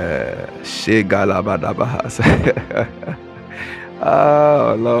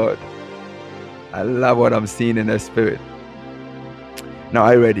 Oh Lord, I love what I'm seeing in the spirit. Now,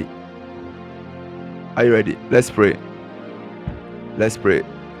 are you ready? Let's pray.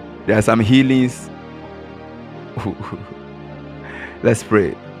 There are some healings. Let's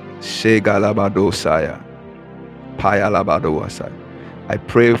pray. I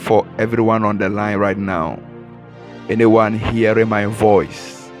pray for everyone on the line right now. Anyone hearing my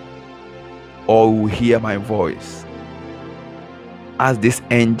voice or who hear my voice, as this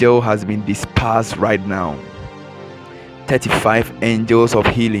angel has been dispersed right now, 35 angels of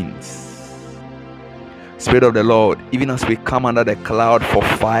healings. Spirit of the Lord, even as we come under the cloud for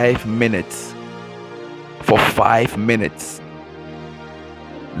 5 minutes,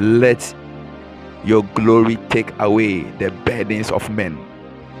 let your glory take away the burdens of men.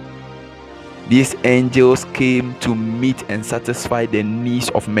 These angels came to meet and satisfy the needs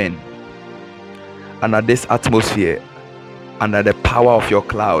of men. Under this atmosphere, under the power of your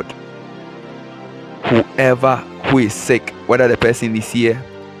cloud, whoever who is sick, whether the person is here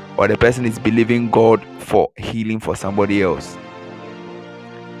or the person is believing God for healing for somebody else,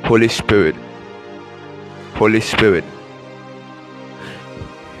 Holy Spirit,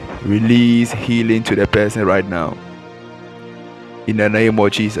 release healing to the person right now. In the name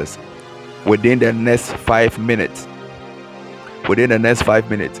of Jesus. Within the next 5 minutes,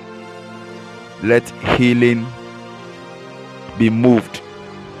 let healing be moved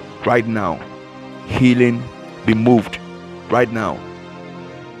right now. Healing be moved right now.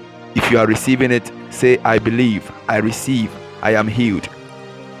 If you are receiving it, say, I believe, I receive, I am healed.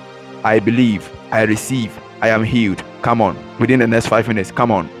 I believe, I receive, I am healed. Come on, within the next 5 minutes,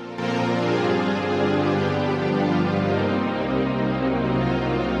 come on.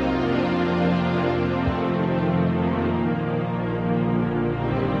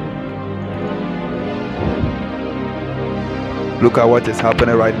 Look at what is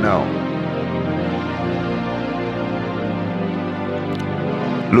happening right now.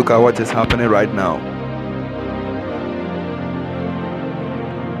 Look at what is happening right now.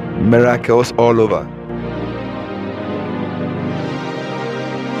 Miracles all over.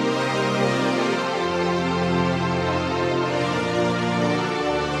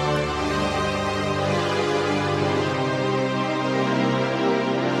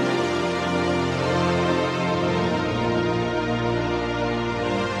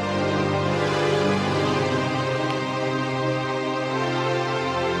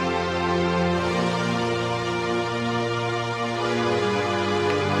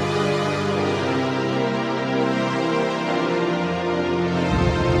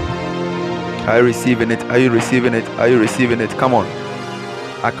 Are you receiving it? Are you receiving it? Are you receiving it? Come on.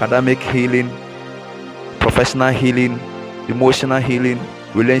 Academic healing, professional healing, emotional healing,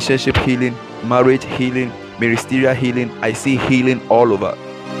 relationship healing, marriage healing, ministerial healing. I see healing all over.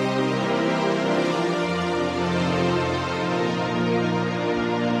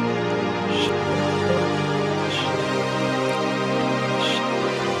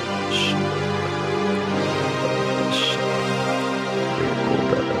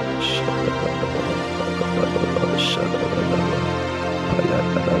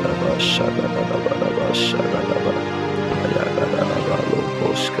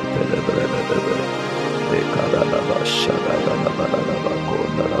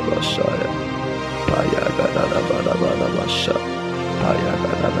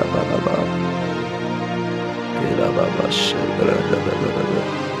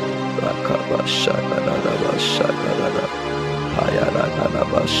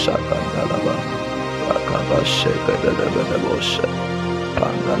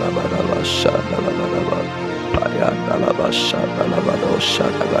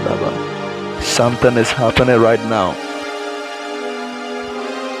 Something is happening right now.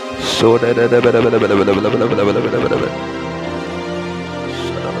 So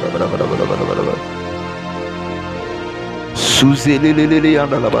Suzy Lili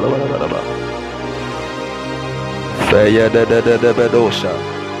and the Faya de Bedosha.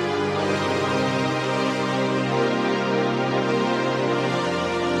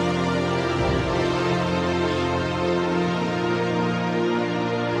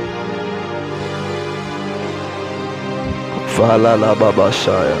 Fala la Baba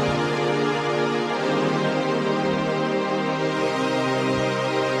Shaya.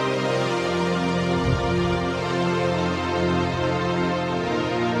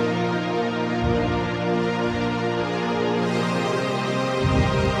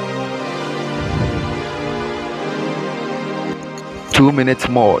 Two minutes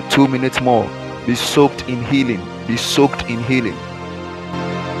more, 2 minutes more. Be soaked in healing. Be soaked in healing.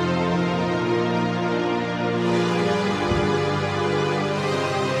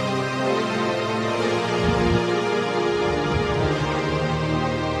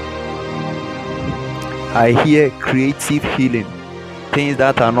 I hear creative healing. Things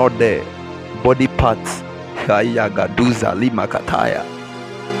that are not there. Body parts. Hayagaduza limakataya.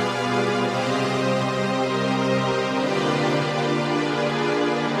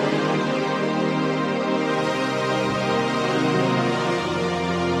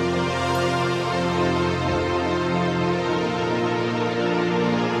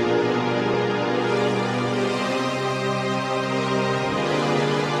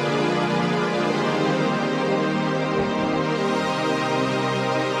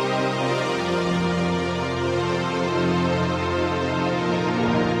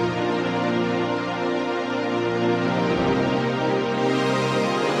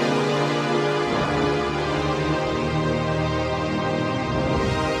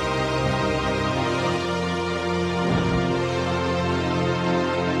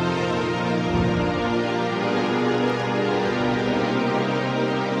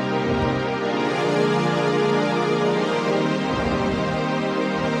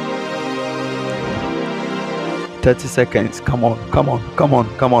 "30 seconds. Come on, come on, come on,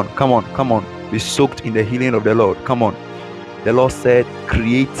 come on, come on, come on. Be soaked in the healing of the Lord. Come on." The Lord said,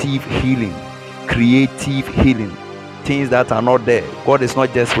 creative healing. Creative healing. Things that are not there. God is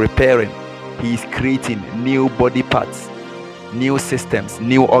not just repairing. He is creating new body parts, new systems,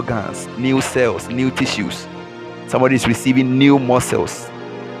 new organs, new cells, new tissues. Somebody is receiving new muscles,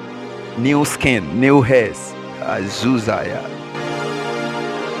 new skin, new hairs. Azuzaya.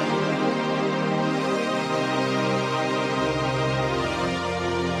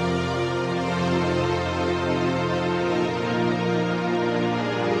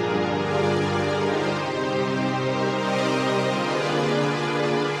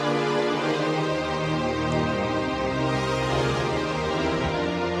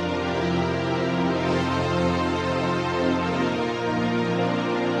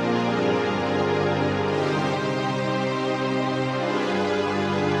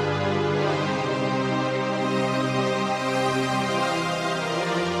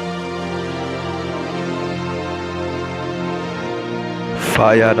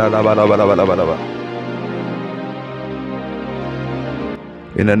 Fire.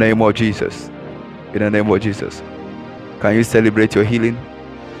 In the name of Jesus. In the name of Jesus. Can you celebrate your healing?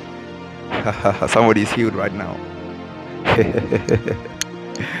 Somebody is healed right now.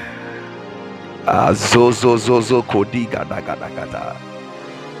 Zozo kodi gada gada gada.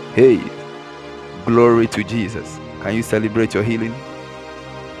 Hey, glory to Jesus. Can you celebrate your healing?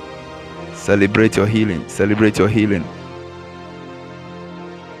 Celebrate your healing. Celebrate your healing.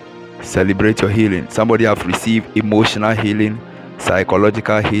 Celebrate your healing. Somebody have received emotional healing,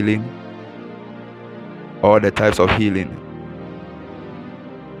 psychological healing, all the types of healing.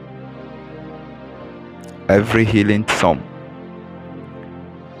 Every healing psalm.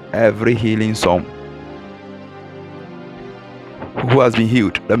 Every healing psalm. Who has been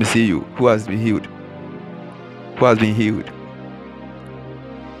healed? Let me see you. Who has been healed? Who has been healed?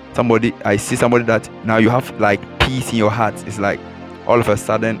 Somebody, I see somebody that now you have like peace in your heart. It's like all of a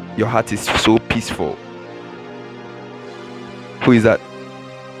sudden your heart is so peaceful. Who is that?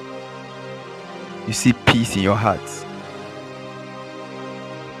 You see peace in your heart.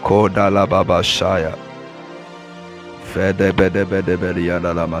 Kodala Baba Shaya.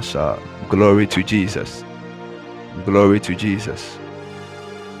 Glory to Jesus. Glory to Jesus.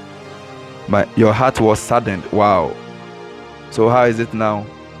 Your heart was saddened. Wow. So how is it now?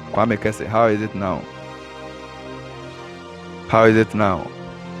 Kwame Kese, how is it now? How is it now?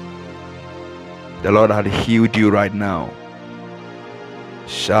 The Lord had healed you right now.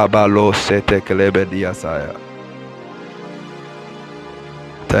 Shabalo sete kelebe diasaya.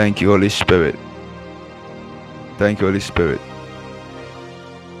 Thank you, Holy Spirit. Thank you, Holy Spirit.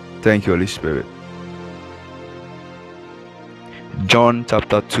 Thank you, Holy Spirit. John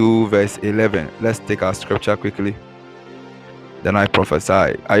chapter 2 verse 11. Let's take our scripture quickly. Then I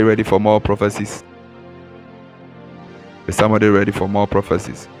prophesy. Are you ready for more prophecies? Is somebody ready for more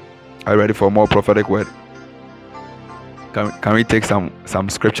prophecies? Are you ready for more prophetic word? Can we take some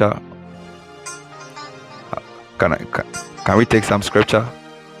scripture? Can we take some scripture?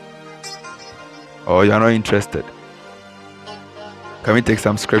 Or you are not interested? Can we take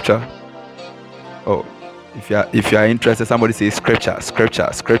some scripture? Oh, if you are interested, somebody say scripture, scripture,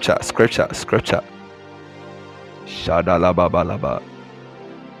 scripture, scripture, scripture. Shadalababalaba.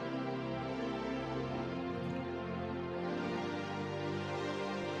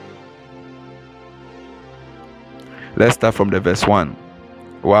 Let's start from the verse 1.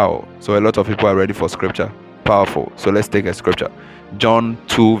 Wow. So a lot of people are ready for scripture. Powerful. So let's take a scripture. John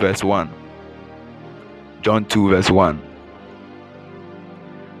 2 verse 1. John 2 verse 1.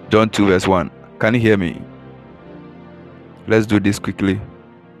 John 2 verse 1. Can you hear me? Let's do this quickly.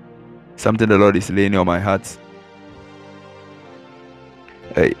 Something the Lord is laying on my heart.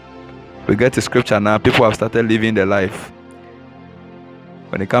 Hey, we get to scripture now. People have started living their life.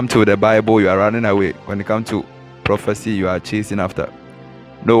 When it comes to the Bible, you are running away. When it comes to prophecy, you are chasing after.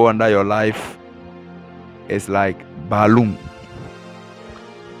 No wonder your life is like balloon.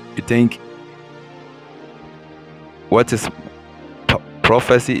 You think what is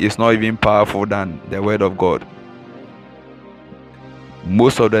prophecy is not even powerful than the word of God.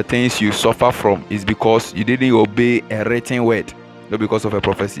 Most of the things you suffer from is because you didn't obey a written word, not because of a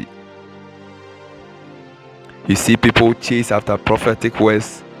prophecy. You see people chase after prophetic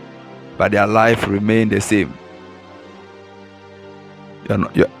words, but their life remain the same.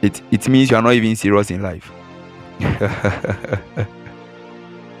 It means you are not even serious in life.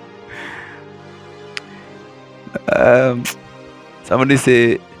 Somebody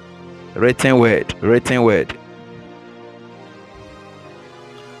say written word, written word.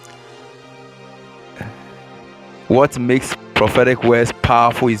 What makes prophetic words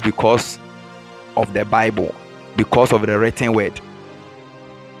powerful is because of the Bible, because of the written word.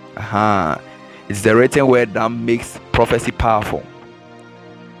 It's the written word that makes prophecy powerful.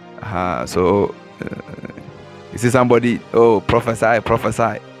 So you see somebody,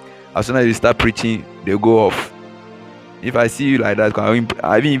 prophesy. As soon as you start preaching, they go off. If I see you like that, I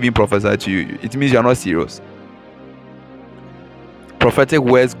haven't even prophesied to you. It means you are not serious. Prophetic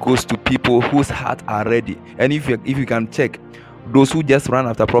words goes to people whose heart are ready. And if you can check, those who just run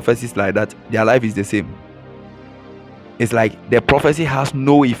after prophecies like that, their life is the same. It's like the prophecy has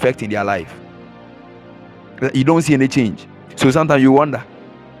no effect in their life. You don't see any change. So sometimes you wonder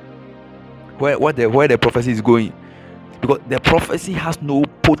where the prophecy is going, because the prophecy has no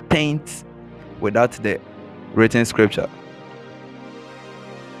potence without the written scripture.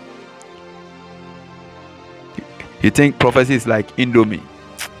 You think prophecy is like Indomie?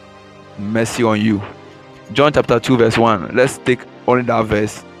 Mercy on you. John chapter 2 verse 1. Let's take only that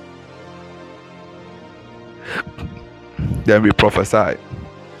verse. Then we prophesy.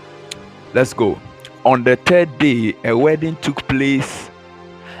 Let's go. On the third day, a wedding took place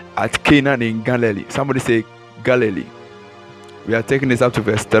at Cana in Galilee. Somebody say Galilee. We are taking this up to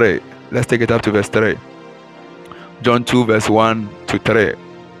verse 3. Let's take it up to verse 3. John 2 verse 1 to 3.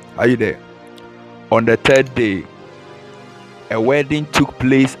 Are you there? On the third day, a wedding took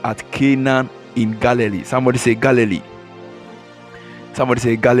place at Cana in Galilee. Somebody say Galilee. Somebody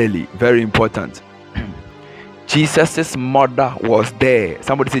say Galilee. Very important. Jesus' mother was there.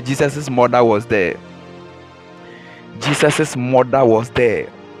 Somebody say Jesus' mother was there. Jesus' mother was there.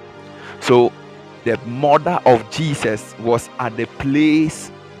 So the mother of Jesus was at the place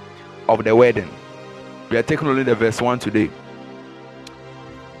of the wedding. We are taking only the verse 1 today.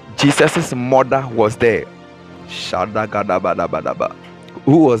 Jesus' mother was there. Shadagadabadabadaba.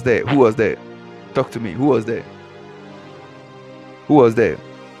 Who was there? Who was there? Talk to me. Who was there? Who was there?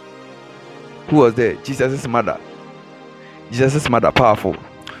 Who was there? Jesus' mother. Jesus' mother, powerful.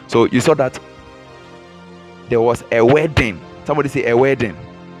 So you saw that there was a wedding. Somebody say a wedding.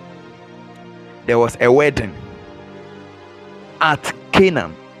 There was a wedding at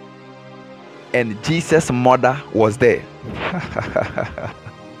Canaan, and Jesus' mother was there.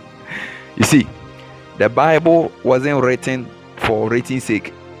 You see, the Bible wasn't written for writing's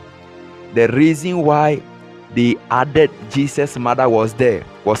sake. The reason why they added Jesus' mother was there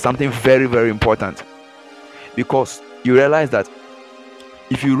was something very, very important. Because you realize that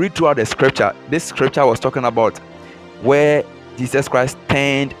if you read throughout the scripture, this scripture was talking about where Jesus Christ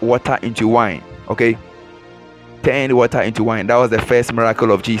turned water into wine. Okay? Turned water into wine. That was the first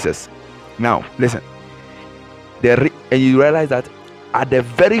miracle of Jesus. Now, listen. And you realize that at the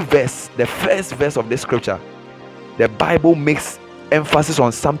very verse, the first verse of this scripture, the Bible makes emphasis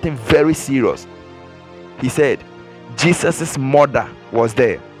on something very serious. He said, Jesus' mother was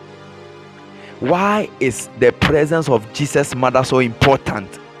there. Why is the presence of Jesus' mother so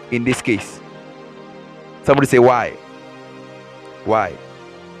important in this case? Somebody say why? Why?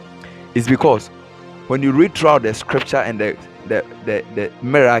 It's because when you read throughout the scripture and the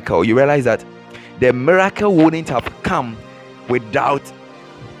miracle, you realize that the miracle wouldn't have come without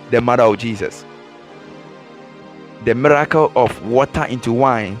the mother of Jesus. The miracle of water into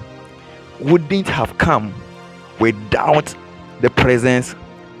wine wouldn't have come without the presence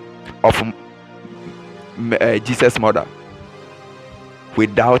of Jesus' mother.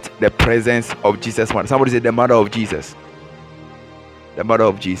 Without the presence of Jesus' mother. Somebody say the mother of Jesus. The mother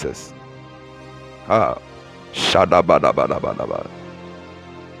of Jesus.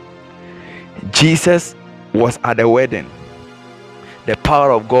 Jesus was at the wedding. The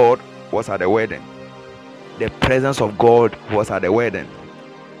power of God was at the wedding. The presence of God was at the wedding.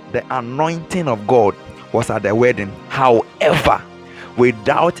 The anointing of God was at the wedding. However,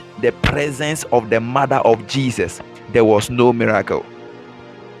 without the presence of the mother of Jesus, there was no miracle.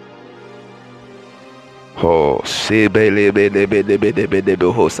 Oh,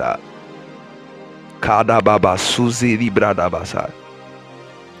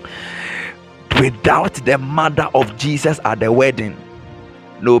 without the mother of Jesus at the wedding,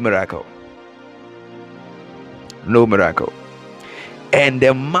 no miracle. No miracle. And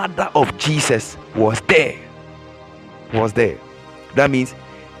the mother of Jesus was there. Was there. That means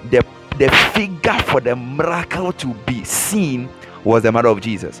the figure for the miracle to be seen was the mother of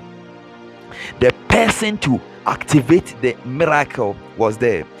Jesus. The person to activate the miracle was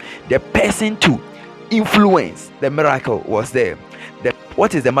there. The person to influence the miracle was there.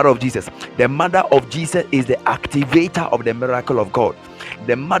 What is the mother of Jesus? The mother of Jesus is the activator of the miracle of God.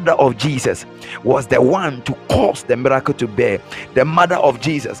 The mother of Jesus was the one to cause the miracle to bear. The mother of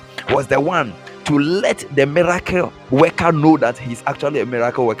Jesus was the one to let the miracle worker know that he's actually a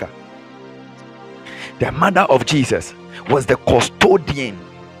miracle worker. The mother of Jesus was the custodian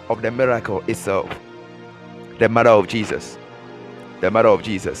of the miracle itself. The mother of Jesus. The mother of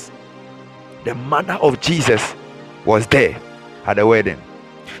Jesus. The mother of Jesus was there at the wedding.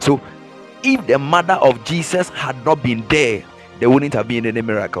 So if the mother of Jesus had not been there, there wouldn't have been any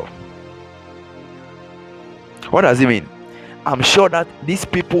miracle. What does it mean? I'm sure that these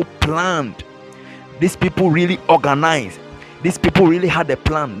people planned. These people really organized. These people really had a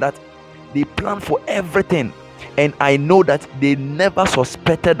plan, that they planned for everything. And I know that they never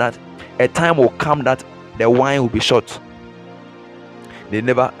suspected that a time will come that the wine will be short. They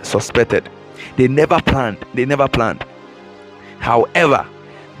never suspected. They never planned. They never planned. However,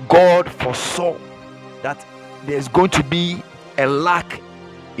 God foresaw that there's going to be a lack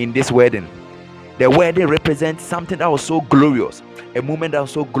in this wedding. The wedding represents something that was so glorious, a moment that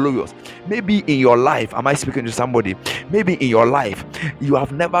was so glorious. Maybe in your life, am I speaking to somebody? Maybe in your life, you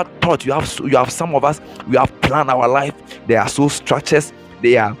have never thought. You have some of us. We have planned our life. They are so structures.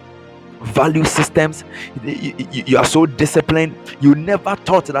 They are value systems. You are so disciplined. You never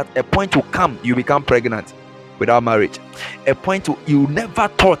thought that a point will come, you become pregnant without marriage. A point you never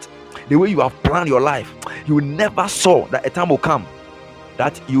thought, the way you have planned your life, you never saw that a time will come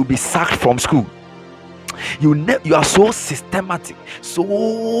that you'll be sacked from school. You are so systematic,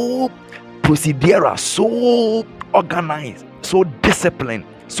 so procedural, so organized, so disciplined,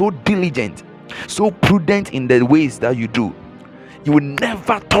 so diligent, so prudent in the ways that you do. You will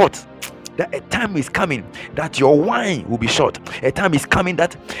never thought that a time is coming that your wine will be short. A time is coming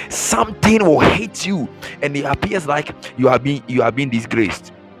that something will hit you, and it appears like you are being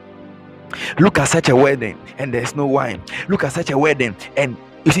disgraced. Look at such a wedding and there's no wine. Look at such a wedding, and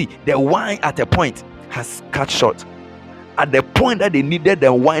you see the wine at a point has cut short. At the point that they needed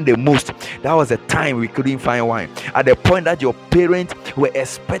the wine the most, that was the time we couldn't find wine. At the point that your parents were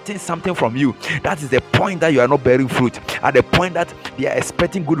expecting something from you, that is the point that you are not bearing fruit. At the point that they are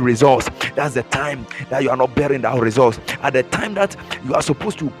expecting good results, that's the time that you are not bearing that results. At the time that you are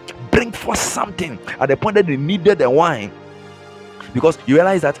supposed to bring forth something, at the point that they needed the wine, because you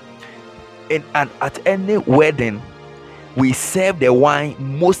realize that at any wedding, we serve the wine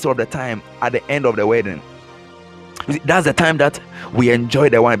most of the time at the end of the wedding. That's the time that we enjoy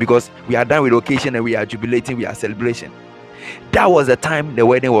the wine, because we are done with occasion and we are jubilating, we are celebrating. That was the time the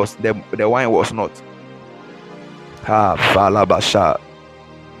wedding was, the wine was not. Am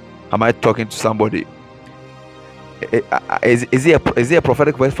I talking to somebody? Is it a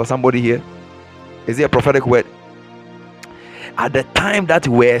prophetic word for somebody here? Is it a prophetic word? At the time that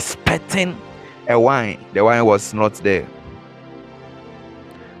we're expecting a wine, the wine was not there.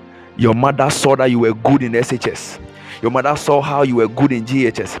 Your mother saw that you were good in SHS. Your mother saw how you were good in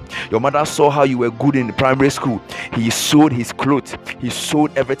GHS. Your mother saw how you were good in primary school. He sold his clothes. He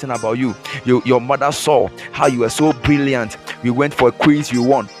sold everything about you. Your mother saw how you were so brilliant. You went for a quiz, you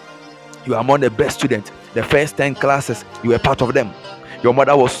won. You are among the best students. The first 10 classes, you were part of them. Your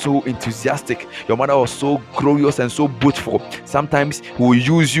mother was so enthusiastic. Your mother was so glorious and so boastful. Sometimes he will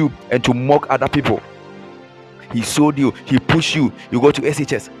use you and to mock other people. He sold you. He pushed you. You go to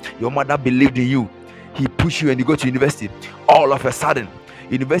SHS. Your mother believed in you. He pushed you and you go to university. All of a sudden,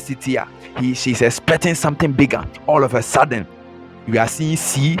 university, she's expecting something bigger. All of a sudden, you are seeing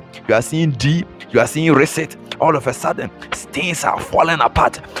C, you are seeing D, you are seeing receipt. All of a sudden, things are falling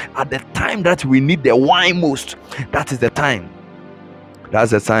apart. At the time that we need the wine most, that is the time.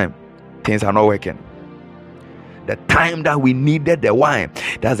 That's the time things are not working. The time that we needed the wine,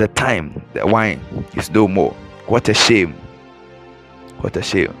 that's the time the wine is no more. What a shame. What a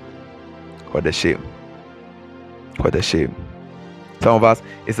shame. What a shame. What a shame. Some of us,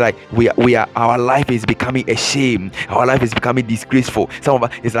 it's like we are our life is becoming a shame. Our life is becoming disgraceful. Some of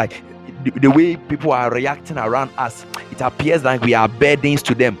us, it's like the way people are reacting around us, it appears like we are burdens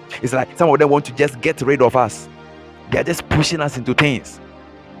to them. It's like some of them want to just get rid of us. They are just pushing us into things.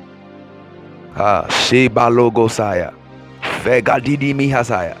 Sheba logo saya. Vega didi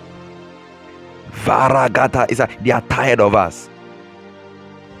mihasaya. Varagata. It's like they are tired of us.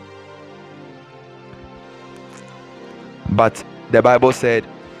 But the Bible said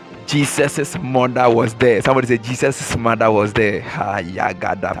Jesus' mother was there. Somebody said Jesus' mother was there.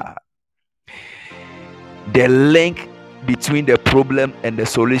 The link between the problem and the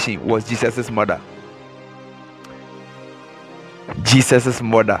solution was Jesus' mother. Jesus'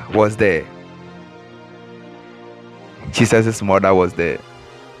 mother was there. Jesus' mother was there.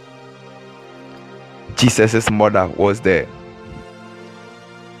 Jesus' mother was there.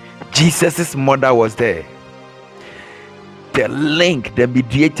 Jesus' mother was there. The link, the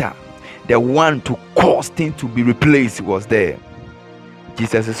mediator, the one to cause things to be replaced was there.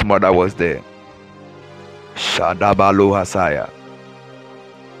 Jesus' mother was there. Shadabalo Hasaya.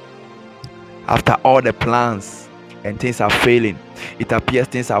 After all the plans and things are failing, it appears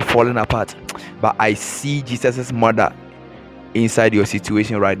things are falling apart. But I see Jesus' mother inside your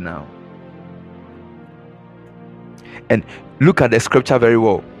situation right now. And look at the scripture very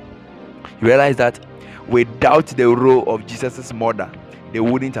well. You realize that without the role of Jesus' mother, there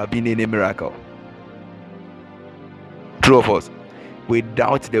wouldn't have been any miracle. True of us.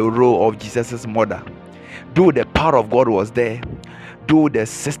 Without the role of Jesus' mother, though the power of God was there, though the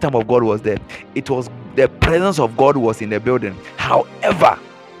system of God was there, it was the presence of God was in the building. However,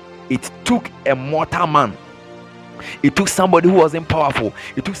 it took a mortal man. It took somebody who wasn't powerful.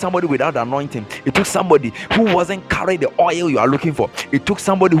 It took somebody without anointing. It took somebody who wasn't carrying the oil you are looking for. It took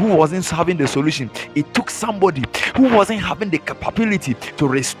somebody who wasn't having the solution. It took somebody who wasn't having the capability to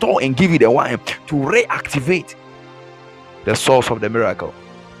restore and give you the wine, to reactivate the source of the miracle.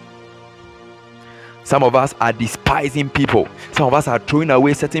 Some of us are despising people. Some of us are throwing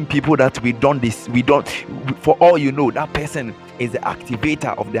away certain people that we don't. For all you know, that person is the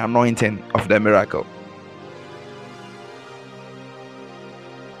activator of the anointing of the miracle.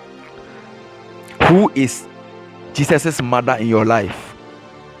 Who is Jesus' mother in your life?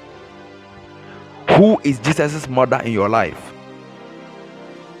 Who is Jesus' mother in your life?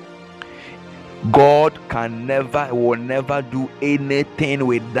 God will never do anything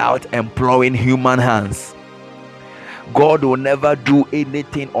without employing human hands. God will never do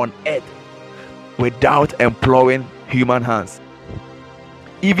anything on earth without employing human hands.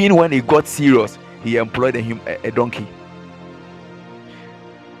 Even when he got serious, he employed a donkey.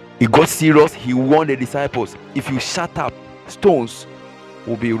 He got serious, he warned the disciples, if you shut up, stones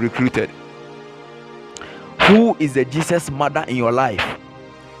will be recruited. Who is the Jesus mother in your life?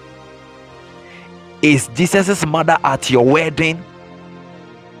 Is Jesus' mother at your wedding?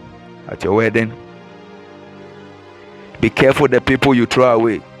 At your wedding? Be careful the people you throw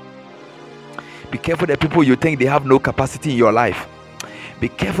away. Be careful the people you think they have no capacity in your life. Be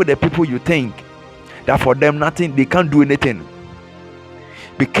careful the people you think that for them nothing, they can't do anything.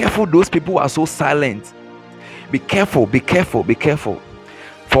 Be careful those people who are so silent. Be careful, be careful, be careful.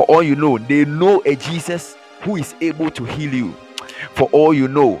 For all you know, they know a Jesus who is able to heal you. For all you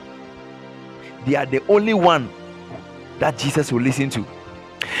know, they are the only one that Jesus will listen to.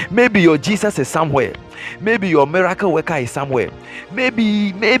 Maybe your Jesus is somewhere. Maybe your miracle worker is somewhere.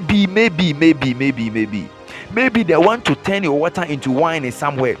 Maybe they want to turn your water into wine is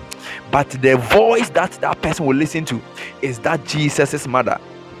somewhere. But the voice that person will listen to is that Jesus' mother.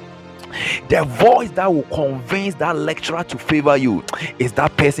 The voice that will convince that lecturer to favor you is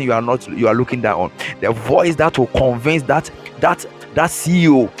that person you are looking down on. The voice that will convince that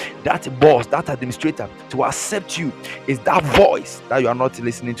CEO, that boss, that administrator to accept you is that voice that you are not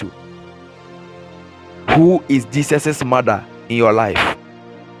listening to. Who is Jesus' mother in your life?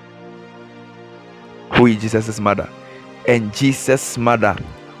 Who is Jesus' mother? And Jesus' mother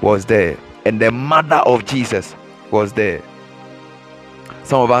was there, and the mother of Jesus was there.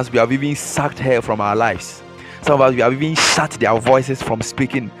 Some of us, we have even sucked her from our lives. Some of us, we have even shut their voices from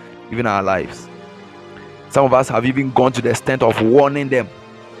speaking even our lives. Some of us have even gone to the extent of warning them,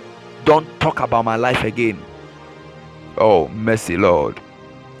 don't talk about my life again. Oh, mercy, Lord.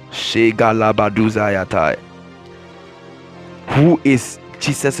 Who is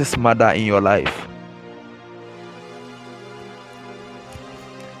Jesus' mother in your life?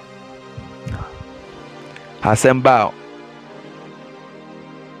 Hasembao.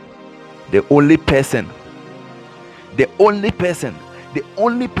 The only person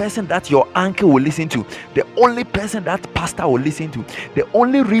that your uncle will listen to, the only person that pastor will listen to, the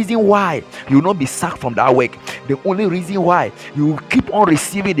only reason why you will not be sacked from that work, the only reason why you will keep on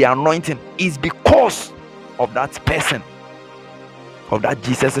receiving the anointing is because of that person, of that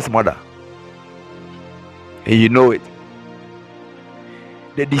Jesus' mother. And you know it.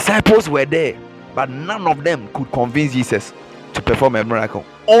 The disciples were there, but none of them could convince Jesus to perform a miracle.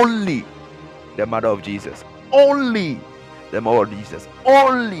 Only the mother of Jesus. Only the mother of Jesus.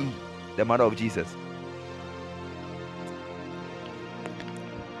 Only the mother of Jesus.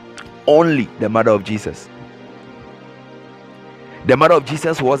 Only the mother of Jesus. The mother of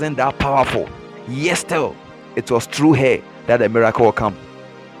Jesus wasn't that powerful. Yes, still, it was through her that the miracle will come.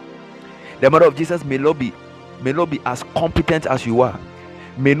 The mother of Jesus may not be as competent as you are,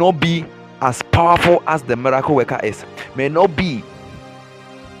 may not be as powerful as the miracle worker is, may not be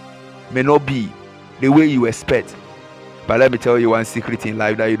the way you expect. But let me tell you one secret in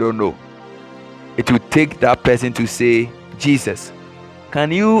life that you don't know. It will take that person to say, Jesus,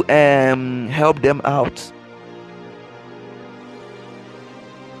 can you help them out?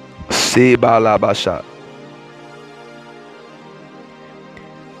 Say balabasha.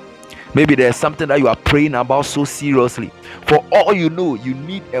 Maybe there's something that you are praying about so seriously. For all you know, you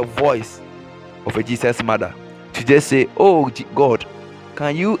need a voice of a Jesus mother to just say, oh God,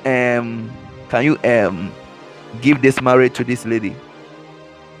 can you give this marriage to this lady?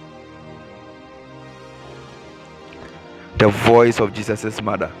 The voice of Jesus'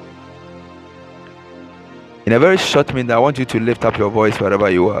 mother. In a very short minute, I want you to lift up your voice wherever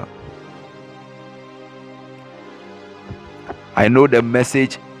you are. I know the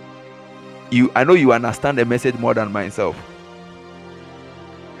message. I know you understand the message more than myself.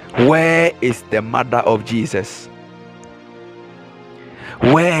 Where is the mother of Jesus?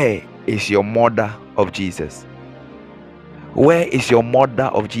 Where is your mother of Jesus? Where is your mother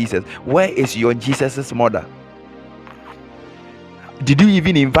of Jesus? Where is your Jesus' mother? Did you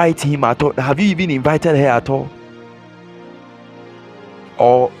even invite him at all? Have you even invited her at all?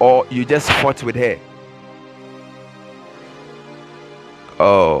 Or you just fought with her?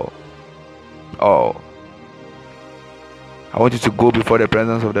 Oh, I want you to go before the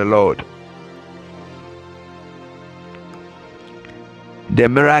presence of the Lord. The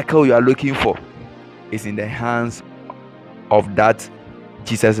miracle you are looking for is in the hands of that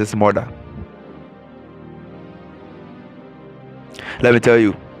Jesus' mother. Let me tell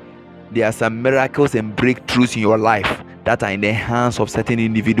you, There are some miracles and breakthroughs in your life that are in the hands of certain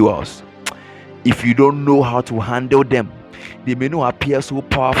individuals. If you don't know how to handle them, they may not appear so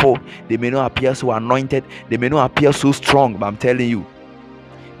powerful, they may not appear so anointed, they may not appear so strong, but I'm telling you,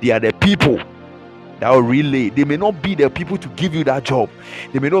 they are the people that will relay. They may not be the people to give you that job,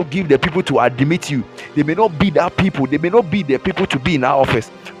 they may not give the people to admit you, they may not be that people, they may not be the people to be in our office,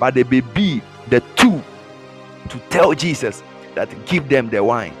 but they may be the two to tell Jesus that give them the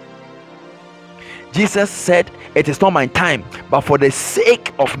wine. Jesus said, it is not my time, but for the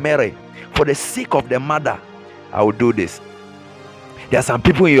sake of Mary, for the sake of the mother, I will do this. There are some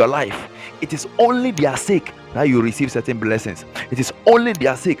people in your life, it is only their sake that you receive certain blessings. It is only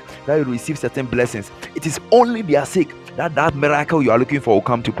their sake that you receive certain blessings. It is only their sake that that miracle you are looking for will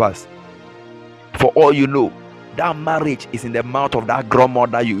come to pass. For all you know, that marriage is in the mouth of that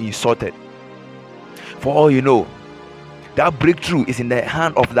grandmother you insulted. For all you know, that breakthrough is in the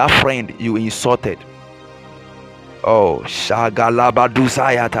hand of that friend you insulted. Oh,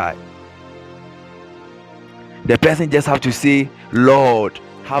 Shagalabadusayata. The person just have to say, Lord,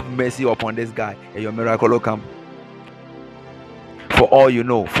 have mercy upon this guy, and your miracle will come. For all you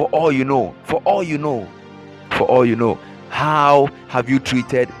know, for all you know, for all you know, for all you know, how have you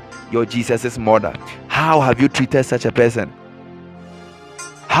treated your Jesus' mother? How have you treated such a person?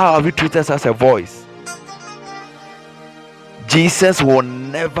 How have you treated such a voice? Jesus will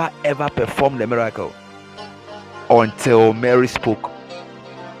never ever perform the miracle until Mary spoke.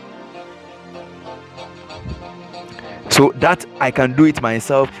 So that I can do it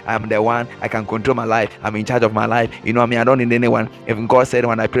myself, I'm the one, I can control my life, I'm in charge of my life. You know what I mean? I don't need anyone. Even God said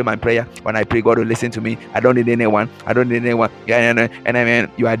when I pray my prayer, when I pray, God will listen to me. I don't need anyone. I don't need anyone. And I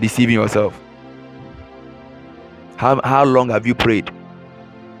mean, you are deceiving yourself. How long have you prayed?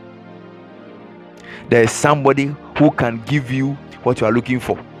 There is somebody who can give you what you are looking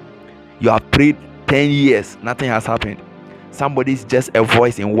for. You have prayed 10 years, nothing has happened. Somebody's just a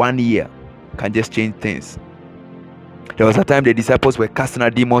voice in 1 year can just change things. There was a time the disciples were casting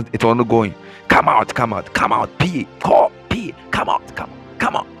out demons, it was not going. Come out, come out, come out, pee, call, pee, come out,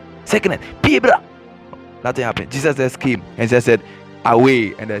 come out. Second, pee, blah. Nothing happened. Jesus just came and just said,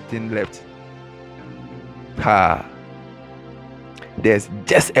 away, and the thing left. There's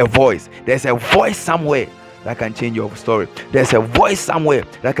just a voice. There's a voice somewhere that can change your story. There's a voice somewhere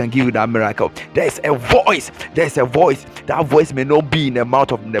that can give you that miracle. There's a voice. That voice may not be in the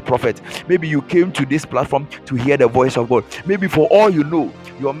mouth of the prophet. Maybe you came to this platform to hear the voice of God. Maybe for all you know,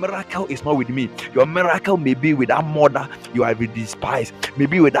 your miracle is not with me. Your miracle may be with that mother you have despised.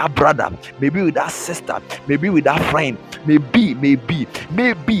 Maybe with that brother. Maybe with that sister. Maybe with that friend. Maybe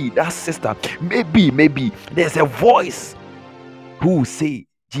that sister. Maybe there's a voice who will say,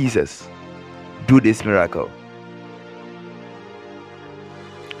 Jesus, do this miracle.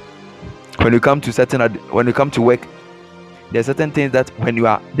 When you come to work, there are certain things that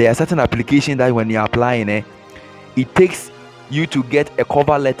there are certain applications that when you are applying, it takes you to get a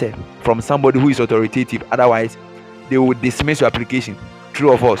cover letter from somebody who is authoritative. Otherwise, they will dismiss your application.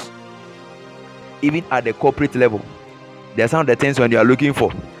 True of us. Even at the corporate level, there are some of the things when you are looking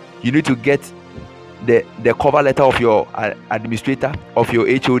for, you need to get the cover letter of your administrator, of your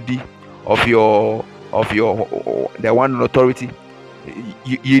HOD, of your the one on authority.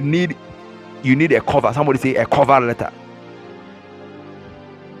 You need a cover. Somebody say a cover letter.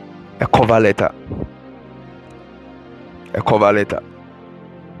 A cover letter. A cover letter.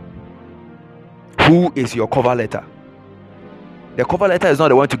 Who is your cover letter? The cover letter is not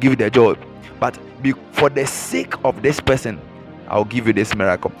the one to give you the job, but for the sake of this person, I'll give you this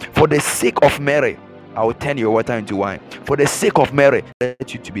miracle. For the sake of Mary, I will turn your water into wine. For the sake of Mary,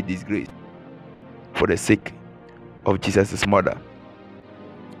 let you to be disgraced. For the sake of Jesus' mother.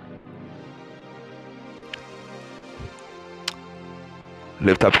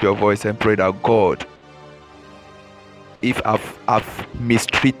 Lift up your voice and pray that God, if I've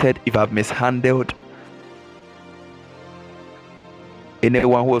mistreated, if I've mishandled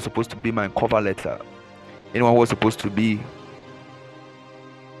anyone who was supposed to be my cover letter, anyone who was supposed to be,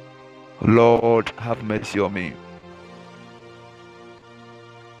 Lord, have mercy on me.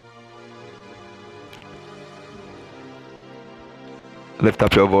 Lift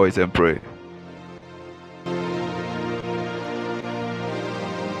up your voice and pray.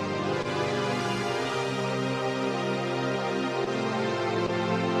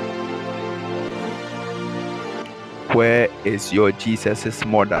 Where is your Jesus'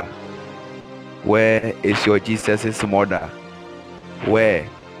 mother? Where is your Jesus' mother? Where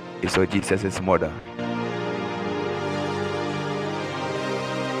is your Jesus' mother?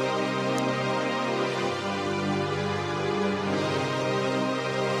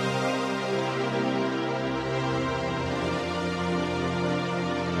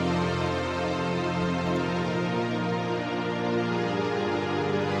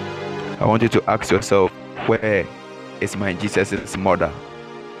 I want you to ask yourself, where is my Jesus' mother?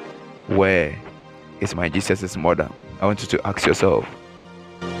 Where is my Jesus' mother? I want you to ask yourself.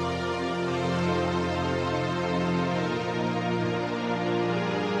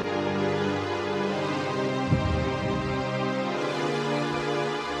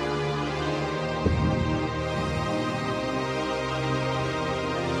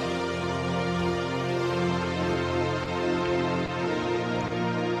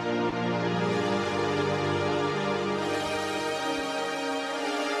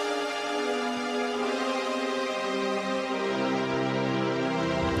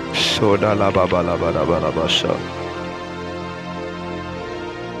 Soda la baba la baba la basha.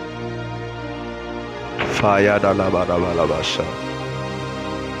 Fire da la baba la basha.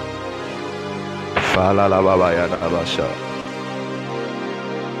 Fala la baba ya da basha.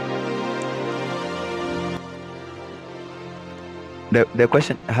 The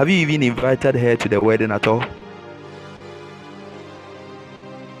question, have you even invited her to the wedding at all?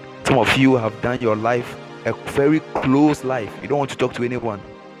 Some of you have done your life a very close life. You don't want to talk to anyone.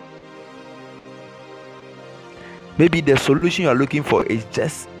 Maybe the solution you are looking for is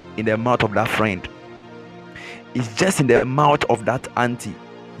just in the mouth of that friend. It's just in the mouth of that auntie,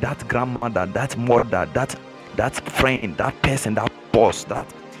 that grandmother, that mother, that friend, that person, that boss, that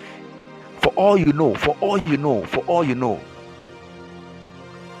for all you know.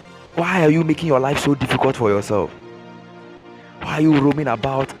 Why are you making your life so difficult for yourself? Why are you roaming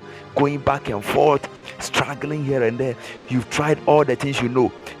about, going back and forth, struggling here and there? You've tried all the things you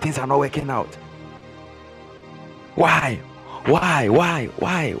know. Things are not working out. Why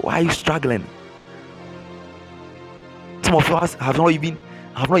are you struggling? Some of us have not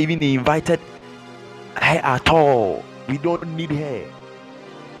even invited her at all. We don't need her.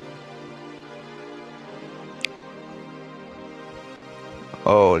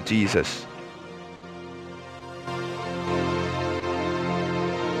 Oh Jesus.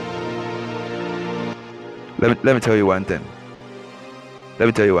 Let me tell you one thing.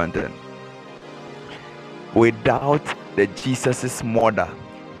 Without the Jesus' mother,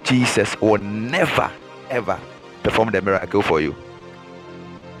 Jesus will never ever perform the miracle for you.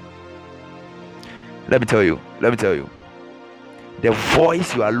 Let me tell you, the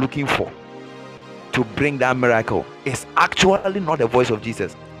voice you are looking for to bring that miracle is actually not the voice of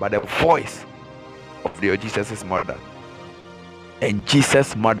Jesus, but the voice of your Jesus' mother. And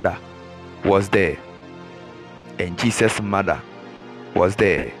Jesus' mother was there. And Jesus' mother was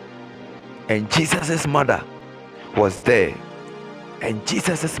there. And Jesus' mother was there. And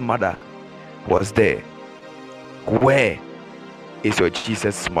Jesus' mother was there. Where is your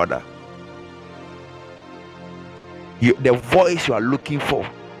Jesus' mother? The voice you are looking for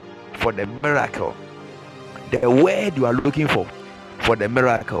the miracle, the word you are looking for the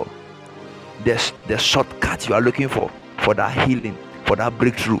miracle, the shortcut you are looking for that healing, for that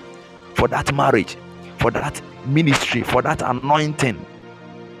breakthrough, for that marriage, for that ministry, for that anointing,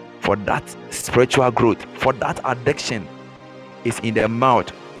 for that spiritual growth, for that addiction, is in the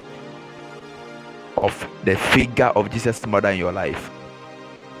mouth of the figure of Jesus' mother in your life.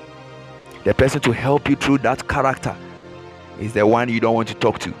 The person to help you through that character is the one you don't want to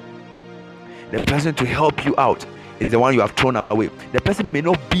talk to. The person to help you out is the one you have thrown away. The person may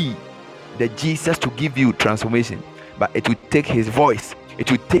not be the Jesus to give you transformation, but it will take his voice, it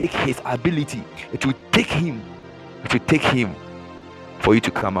will take his ability, it will take him for you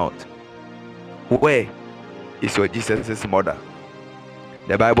to come out. Where is your Jesus' mother?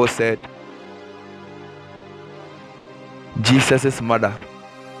 The Bible said Jesus' mother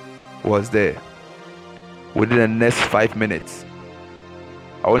was there. Within the next 5 minutes,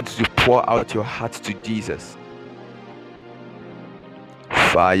 I want you to pour out your heart to Jesus.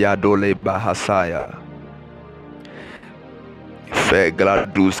 Faya dole bahasaya.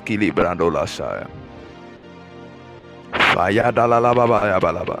 Fegladuski librandola shaya. Faya dalala baba ya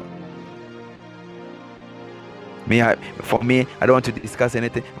balaba. For me, I don't want to discuss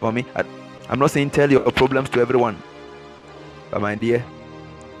anything. For me, I'm not saying tell your problems to everyone. But my dear,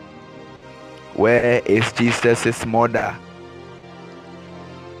 where is Jesus' mother?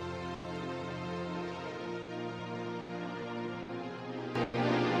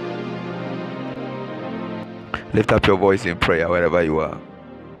 Lift up your voice in prayer wherever you are.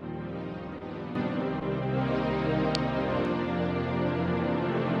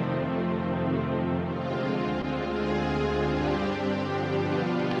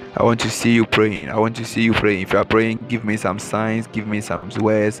 I want to see you praying. If you are praying, give me some signs, give me some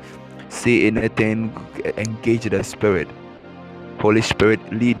words. Say anything, engage the Spirit. Holy Spirit,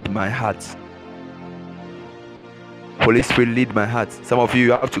 lead my heart. Holy Spirit, lead my heart. Some of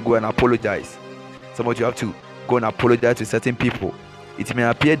you have to go and apologize. Some of you have to go and apologize to certain people. It may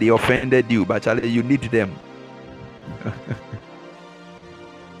appear they offended you, but Charlie, you need them.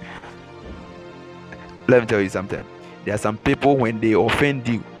 Let me tell you something. There are some people, when they offend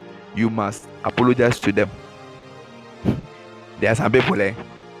you, you must apologize to them. There are some people,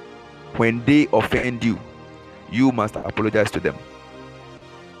 when they offend you, you must apologize to them.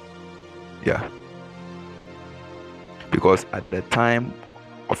 Yeah. Because at the time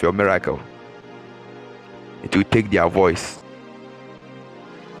of your miracle, it will take their voice.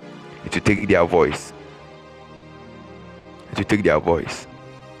 It will take their voice. It will take their voice.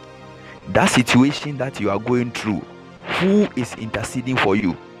 That situation that you are going through, who is interceding for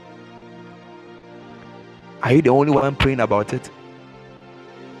you? Are you the only one praying about it?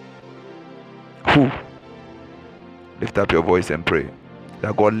 Who? Lift up your voice and pray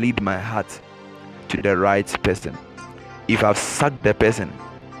that God lead my heart to the right person. If I've sacked the person,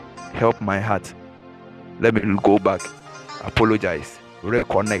 help my heart. Let me go back, apologize,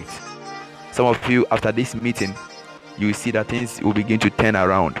 reconnect. Some of you, after this meeting, you will see that things will begin to turn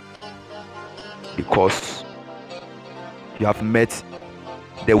around, because you have met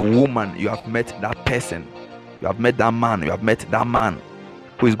the woman, you have met that person, you have met that man, you have met that man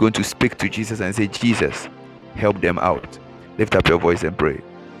who is going to speak to Jesus and say, Jesus, help them out. Lift up your voice and pray.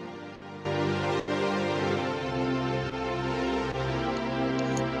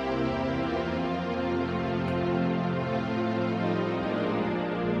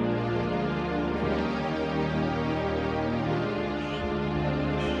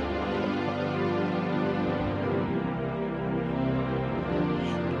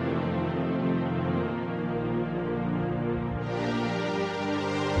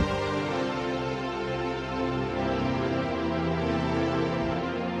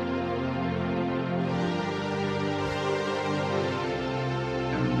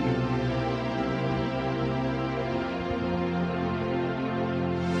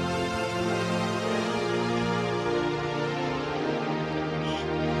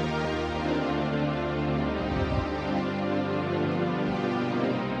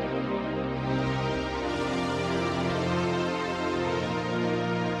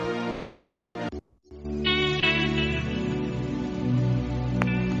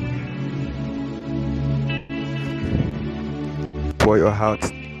 Pour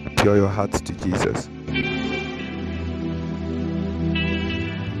your heart to Jesus.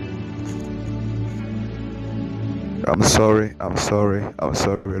 I'm sorry,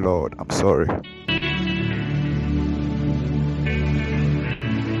 Lord. I'm sorry.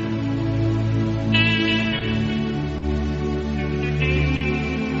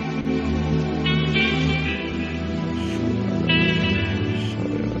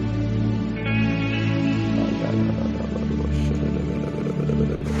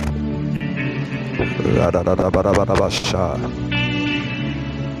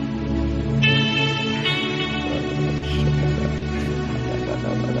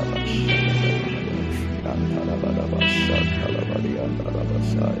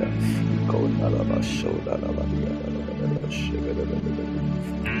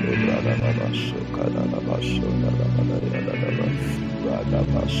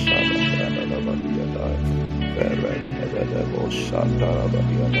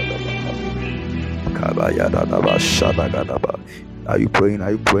 Are you praying?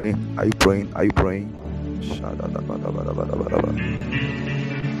 Are you praying? Are you praying? Are you praying?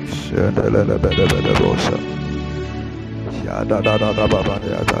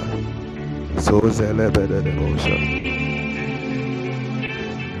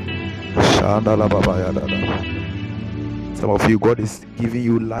 Some of you, God is giving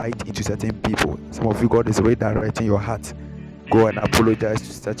you light into certain people. Some of you, God is redirecting your heart. Go and apologize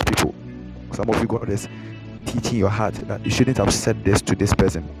to such people. Some of you, God is teaching your heart that you shouldn't have said this to this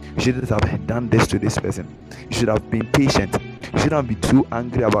person. You shouldn't have done this to this person. You should have been patient. You shouldn't be too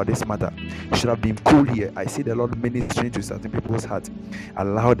angry about this matter. You should have been cool here. I see the Lord ministering to certain people's heart.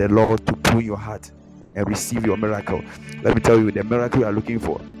 Allow the Lord to pull your heart and receive your miracle. Let me tell you, the miracle you are looking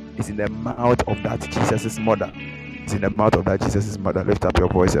for is in the mouth of that Jesus' mother. It's in the mouth of that Jesus' mother. Lift up your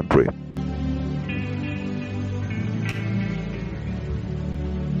voice and pray.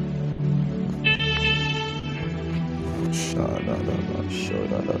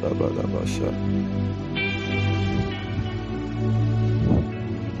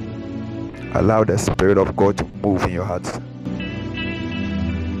 Allow the Spirit of God to move in your heart.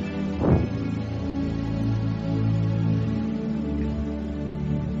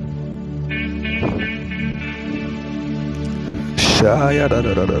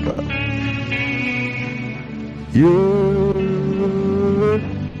 You.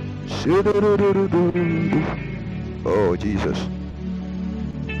 Oh, Jesus.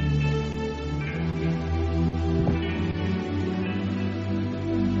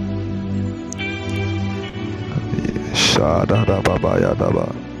 Shada baba yadaba.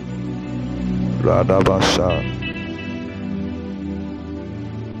 Radabasha.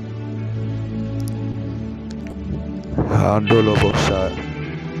 Handolobosha.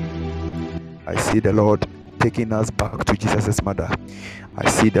 I see the Lord taking us back to Jesus' mother. I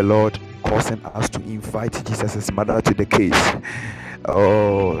see the Lord causing us to invite Jesus' mother to the case.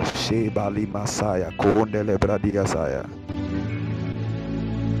 Oh, Shebali Masaya, Kondele Bradiasaya.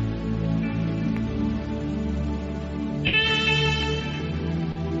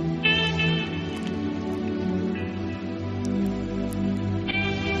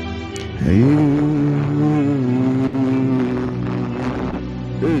 Hey.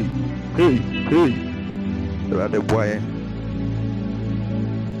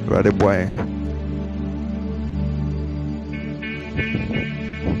 Rade boy.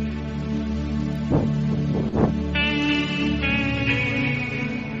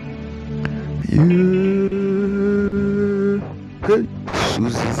 Hey,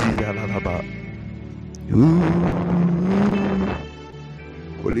 Suzizi Yalalaba.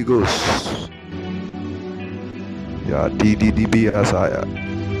 Holy Ghost. Ya DDDB Asaya.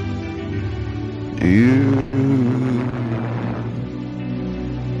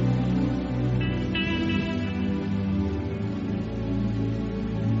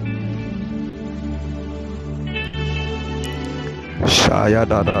 Shaya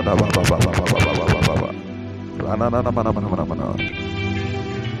da ba ba. Mana.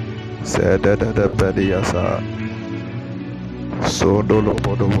 Said the Bediasa. So dolo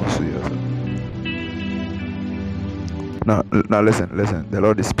bodo was. Now listen. The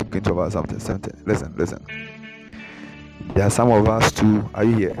Lord is speaking to us something. Listen. There are some of us too. Are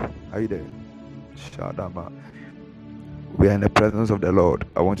you here? Are you there? Shadama. We are in the presence of the Lord.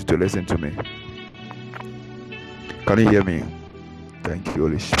 I want you to listen to me. Can you hear me? Thank you,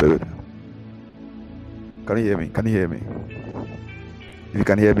 Holy Spirit. Can you hear me? If you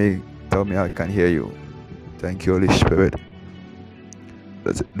can hear me, tell me I can hear you. Thank you, Holy Spirit.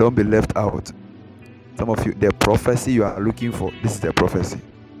 Don't be left out. Some of you, the prophecy you are looking for, this is the prophecy.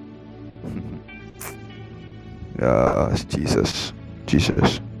 Jesus.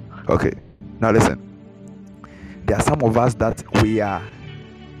 Okay, now listen. There are some of us that we are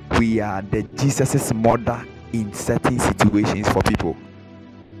the Jesus's mother in certain situations for people.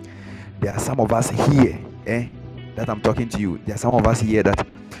 There are some of us here, that I'm talking to you. There are some of us here that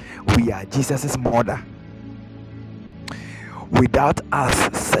we are Jesus's mother. Without us,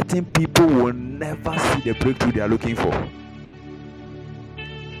 certain people will never see the breakthrough they are looking for.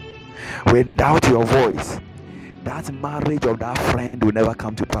 Without your voice, that marriage of that friend will never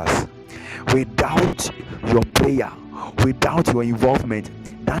come to pass. Without your prayer, without your involvement,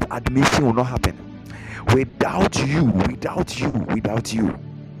 that admission will not happen. Without you,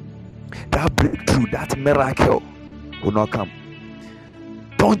 that breakthrough, that miracle will not come.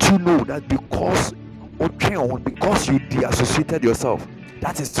 Don't you know that because you de-associated yourself,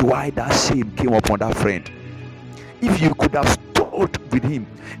 that is why that shame came upon that friend? If you could have stood with him,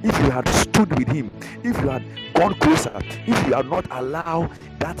 if you had stood with him, if you had gone closer, if you had not allowed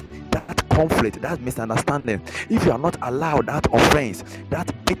that conflict, that misunderstanding, if you had not allowed that offense,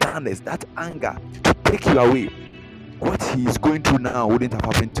 that bitterness, that anger to take you away, what he is going through now wouldn't have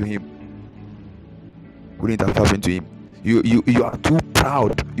happened to him. You are too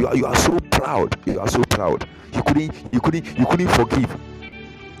proud. You are so proud. You couldn't forgive.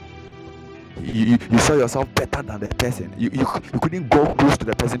 You saw yourself better than the person. You couldn't go close to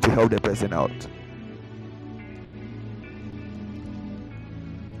the person to help the person out.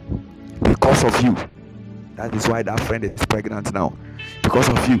 Because of you, that is why that friend is pregnant now. Because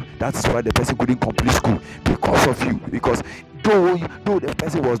of you, that is why the person couldn't complete school. Because of you. Because though the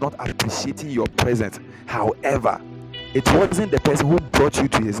person was not appreciating your presence, however, it wasn't the person who brought you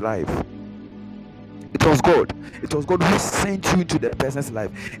to his life. It was God. It was God who sent you into the person's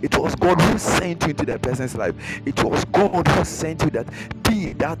life. It was God who sent you into the person's life. It was God who sent you that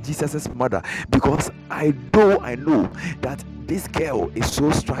be that Jesus' mother. Because I know that this girl is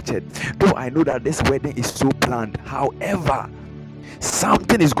so structured. Though I know that this wedding is so planned. However,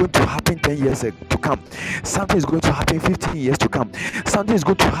 something is going to happen 10 years to come. Something is going to happen 15 years to come. Something is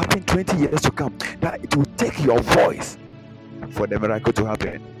going to happen 20 years to come. That it will take your voice for the miracle to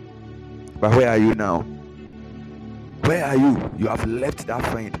happen. But where are you now? Where are you? You have left that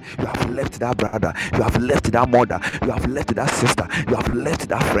friend. You have left that brother. You have left that mother. You have left that sister. You have left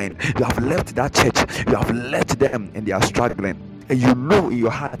that friend. You have left that church. You have left them and they are struggling. And you know in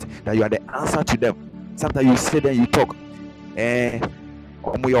your heart that you are the answer to them. Sometimes you sit there and you talk. That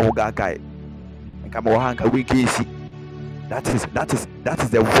is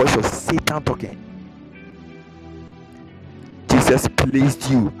the voice of Satan talking. Jesus placed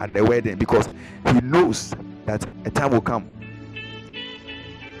you at the wedding because he knows that a time will come.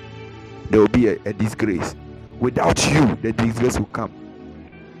 There will be a disgrace. Without you, the disgrace will come.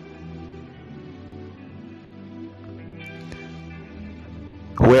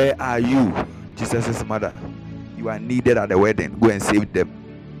 Where are you, Jesus' mother? You are needed at the wedding. Go and save them.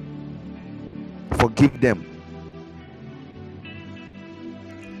 Forgive them.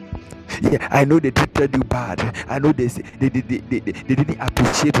 Yeah, I know they treated you bad. I know they didn't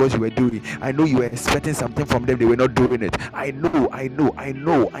appreciate what you were doing. I know you were expecting something from them. They were not doing it. I know.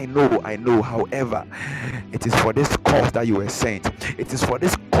 However, it is for this cause that you were sent. It is for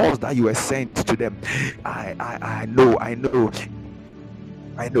this cause that you were sent to them. I know.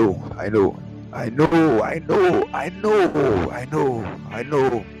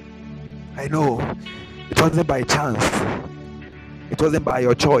 It wasn't by chance. It wasn't by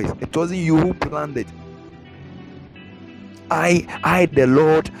your choice. It wasn't you who planned it. I the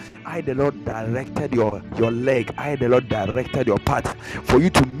Lord directed your leg. I the Lord directed your path for you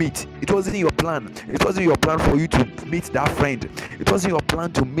to meet. It wasn't your plan. It wasn't your plan for you to meet that friend. It wasn't your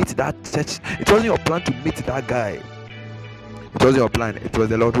plan to meet that church. It wasn't your plan to meet that guy. It wasn't your plan. It was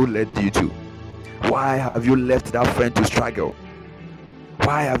the Lord who led you to. Why have you left that friend to struggle?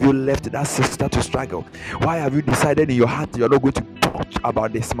 Why have you left that sister to struggle? Why have you decided in your heart you're not going to talk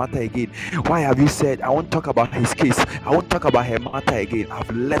about this matter again? Why have you said, I won't talk about his case, I won't talk about her matter again, I've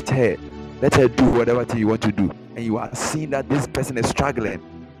left her, let her do whatever thing you want to do? And you are seeing that this person is struggling.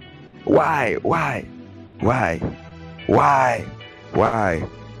 Why?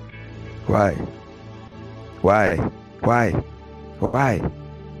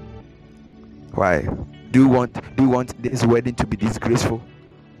 Do you want this wedding to be disgraceful?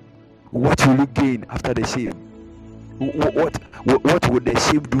 What will you gain after the shame? What would the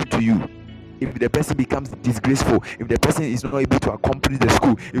shame do to you? If the person becomes disgraceful, if the person is not able to accomplish the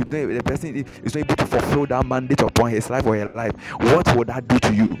school, if the person is not able to fulfill that mandate upon his life or her life, what would that do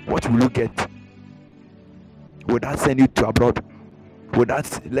to you? What will you get? Would that send you to abroad? Would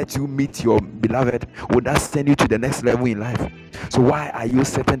that let you meet your beloved? Would that send you to the next level in life? So why are you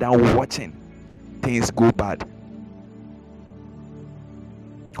sitting down watching things go bad?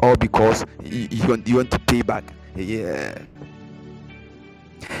 All because you want to pay back. Yeah.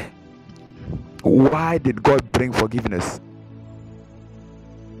 Why did God bring forgiveness?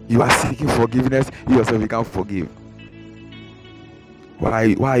 You are seeking forgiveness, you yourself can't forgive.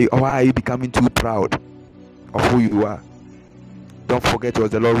 Why are you becoming too proud of who you are? Don't forget, it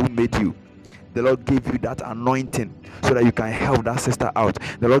was the Lord who made you. The Lord gave you that anointing so that you can help that sister out.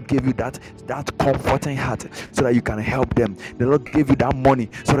 The Lord gave you that comforting heart so that you can help them. The Lord gave you that money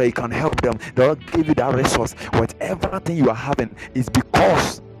so that you can help them. The Lord gave you that resource. Whatever thing you are having is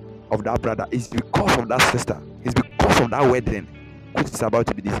because of that brother. It's because of that sister. It's because of that wedding which is about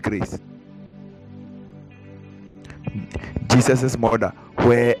to be disgraced. Jesus' mother,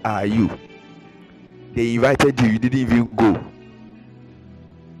 where are you? They invited you, you didn't even go.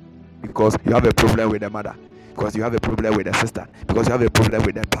 Because you have a problem with the mother, because you have a problem with the sister, because you have a problem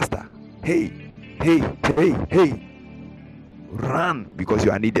with the pastor. Hey, run, because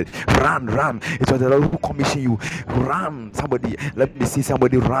you are needed. Run. It was the Lord who commissioned you. Run. Somebody, let me see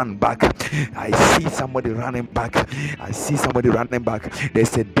somebody run back. I see somebody running back.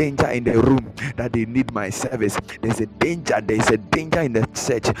 There's a danger in the room that they need my service. There's a danger in the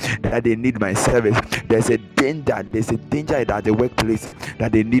church that they need my service. There's a danger at the workplace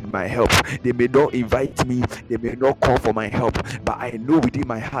that they need my help. They may not invite me, they may not call for my help, but I know within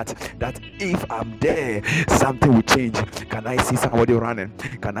my heart that if I'm there, something will change. Can I see somebody running?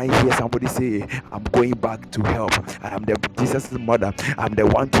 Can I hear somebody say, I'm going back to help? I am the Jesus' mother. I'm the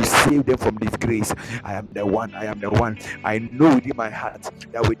one to save them from disgrace. I am the one. I know within my heart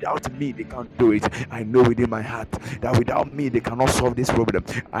that without me they can't do it. I know within my heart that without me they cannot solve this problem.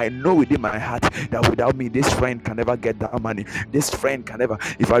 I know within my heart that without me this friend can never get that money. This friend can never.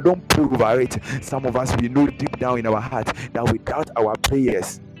 If I don't pray over it, some of us, we know deep down in our heart that without our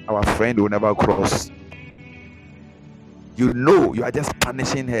prayers, our friend will never cross. You know, you are just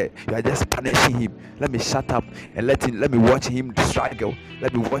punishing her. You are just punishing him. Let me shut up and let me watch him struggle.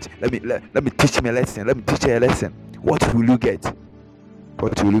 Let me teach him a lesson. Let me teach her a lesson. What will you get?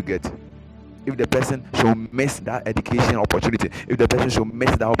 If the person should miss that education opportunity, if the person should miss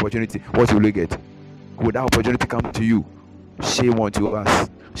that opportunity, what will you get? Will that opportunity come to you? Shame unto us.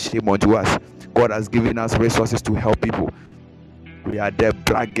 Shame unto us. God has given us resources to help people. We are there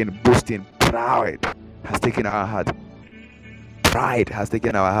bragging, boasting. Pride has taken our heart. Pride has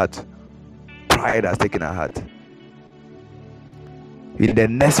taken our heart. Pride has taken our heart. In the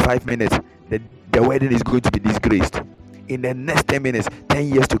next 5 minutes, the wedding is going to be disgraced. In the next 10 minutes, 10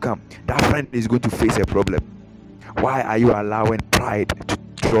 years to come, that friend is going to face a problem. Why are you allowing pride to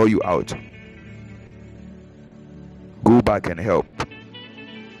throw you out? Go back and help.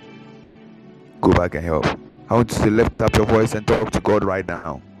 Go back and help. I want you to lift up your voice and talk to God right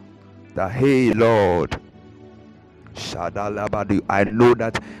now. That, hey Lord, Shadalabadu, I know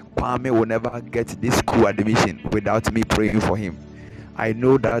that Kwame will never get this school admission without me praying for him. I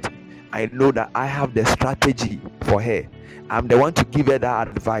know that I have the strategy for her. I'm the one to give her that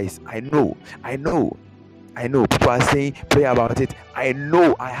advice. I know. People are saying pray about it. I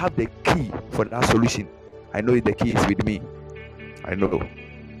know I have the key for that solution. I know the key is with me. I know.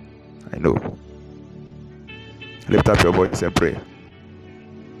 Lift up your voice and pray.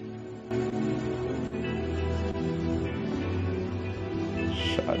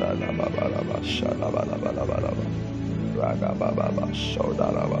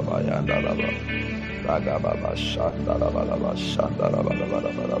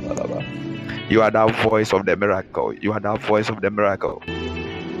 You are that voice of the miracle. You are that voice of the miracle.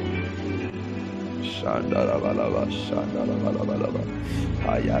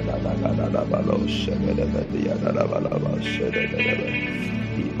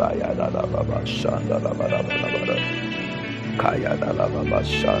 Kaya dala baba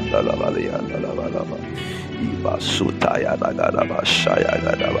shandala bali andala balaba iba sutaya dagada bashaya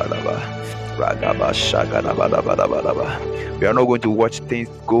gada balaba ragaba shagada balaba. We are not going to watch things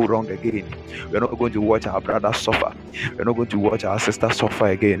go wrong again. We are not going to watch our brother suffer. We are not going to watch our sister suffer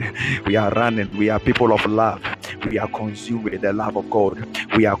again. We are running. We are people of love. We are consumed with the love of God.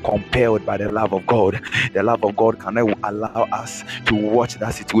 We are compelled by the love of God. The love of God cannot allow us to watch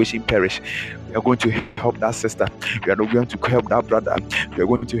that situation perish. We are going to help that sister. We are not going to help that brother. We are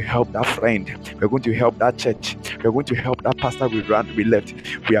going to help that friend. We are going to help that church. We are going to help that pastor we left.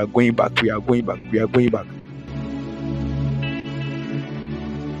 We are going back. We are going back.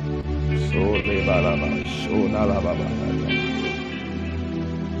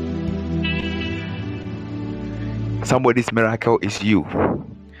 Somebody's miracle is you.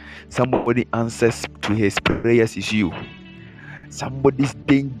 Somebody's answers to his prayers is you. Somebody's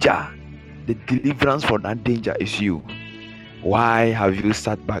danger, the deliverance from that danger is you. Why have you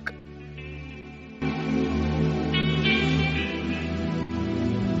sat back?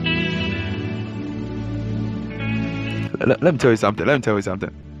 Let me tell you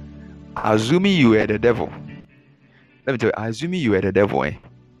something. Assuming you were the devil. Assuming you were the devil, and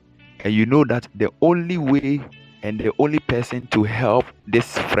you know that the only way and the only person to help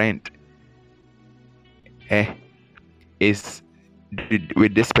this friend is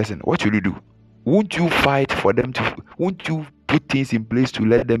with this person. What will you do? Won't you fight for them won't you put things in place to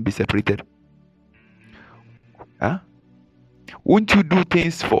let them be separated? Won't you do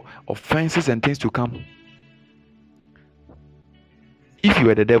things for offenses and things to come? If you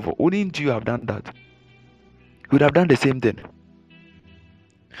were the devil, wouldn't you have done that? You would have done the same thing.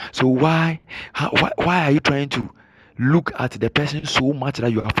 So why are you trying to look at the person so much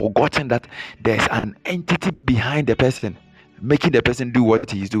that you have forgotten that there's an entity behind the person, making the person do what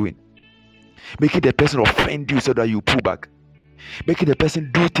he's doing, making the person offend you so that you pull back, making the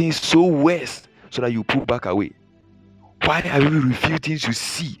person do things so worse so that you pull back away? Why are you refusing to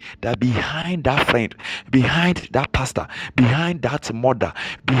see that behind that friend, behind that pastor, behind that mother,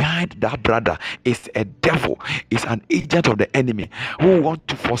 behind that brother is a devil, is an agent of the enemy who want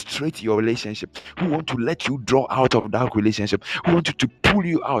to frustrate your relationship, who want to let you draw out of that relationship, who want to pull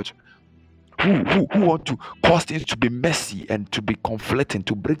you out, who want to cause things to be messy and to be conflicting,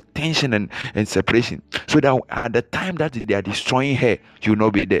 to bring tension and separation, so that at the time that they are destroying her, you will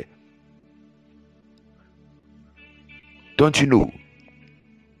not be there. Don't you know?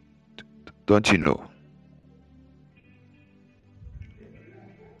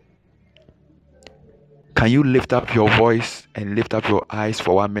 Can you lift up your voice and lift up your eyes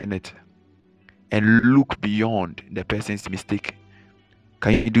for 1 minute and look beyond the person's mistake?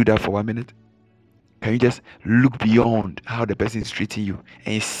 Can you do that for 1 minute? Can you just look beyond how the person is treating you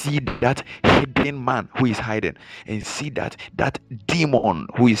and see that hidden man who is hiding, and see that demon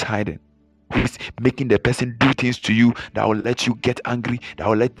who is hiding, who is making the person do things to you that will let you get angry, that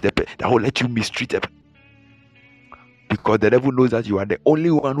will let you mistreat them? because the devil knows that you are the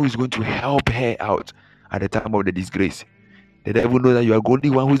only one who is going to help her out at the time of the disgrace. The devil knows that you are the only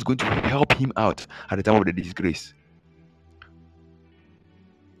one who is going to help him out at the time of the disgrace.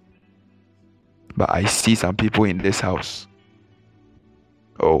 But I see some people in this house.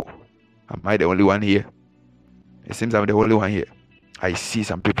 Oh, am I the only one here? It seems I'm the only one here. I see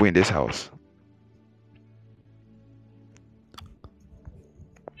some people in this house.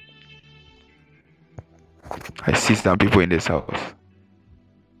 I see some people in this house.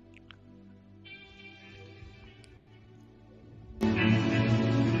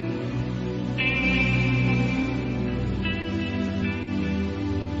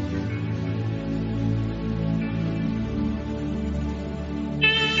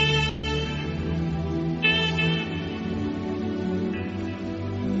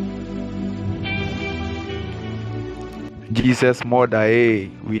 Jesus mother, hey,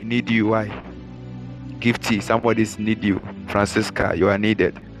 we need you. Why? Gifty, somebody's need you. Francisca, you are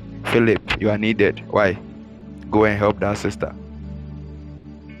needed. Philip, you are needed. Why? Go and help that sister.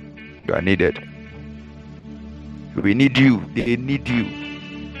 You are needed. We need you. They need you.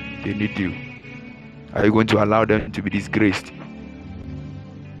 They need you. Are you going to allow them to be disgraced?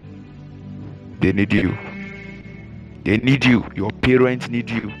 They need you. They need you. Your parents need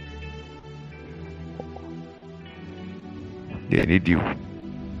you. They need you.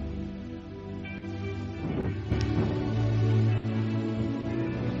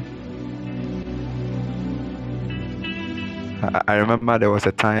 I remember there was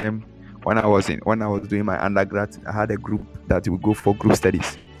a time when I was doing my undergrad. I had a group that would go for group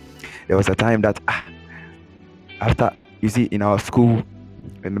studies. There was a time that after, you see, in our school,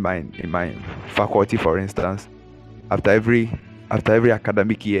 in my faculty, for instance, after every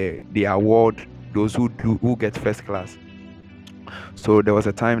academic year, they award those who get first class. So there was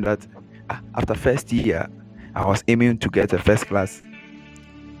a time that after first year, I was aiming to get a first class.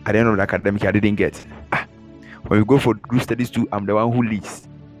 At the end of the academic year, I didn't get. When we go for group studies too, I'm the one who leads.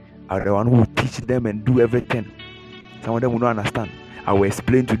 I'm the one who will teach them and do everything. Some of them will not understand. I will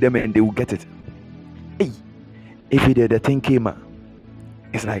explain to them and they will get it. Hey, if the thing came,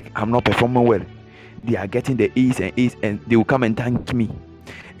 it's like I'm not performing well. They are getting the A's and they will come and thank me.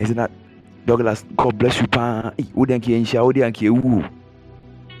 Isn't that, Douglas, God bless you, pa.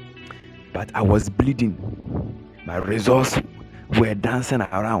 But I was bleeding. My results were dancing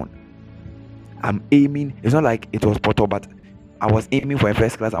around. I'm aiming. It's not like it was Porto, but I was aiming for a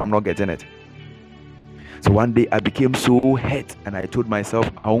first class. I'm not getting it. So one day I became so hurt and I told myself,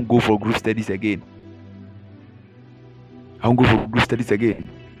 I won't go for group studies again. I won't go for group studies again.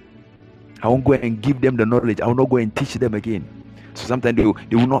 I won't go and give them the knowledge. I will not go and teach them again. So sometimes they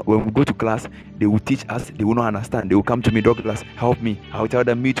will not, when we go to class, they will teach us, they will not understand. They will come to me, Douglas, help me. I will tell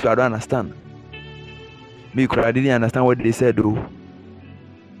them, me too, I don't understand. Me, I didn't understand what they said though.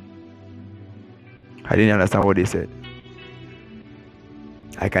 I didn't understand what they said.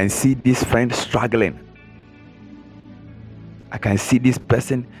 I can see this friend struggling. I can see this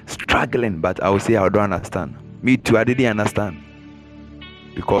person struggling, but I will say I don't understand. Me too, I didn't understand.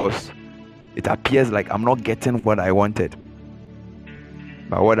 Because it appears like I'm not getting what I wanted.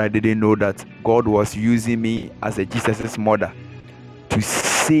 But what I didn't know, that God was using me as a Jesus' mother to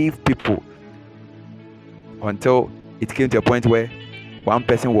save people, until it came to a point where one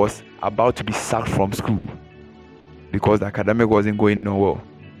person was about to be sacked from school because the academic wasn't going no well.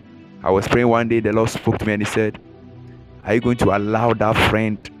 I was praying one day, the Lord spoke to me and he said, are you going to allow that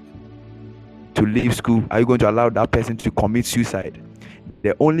friend to leave school? Are you going to allow that person to commit suicide?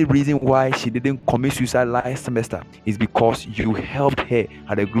 The only reason why she didn't commit suicide last semester is because you helped her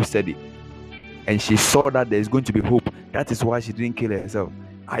at a group study. And she saw that there's going to be hope. That is why she didn't kill herself.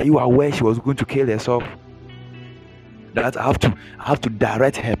 Are you aware she was going to kill herself? That I have to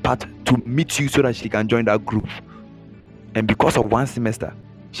direct her path to meet you so that she can join that group. And because of one semester,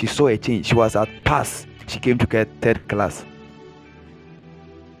 she saw a change. She was at pass. She came to get third class.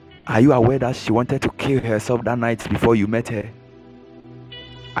 Are you aware that she wanted to kill herself that night before you met her?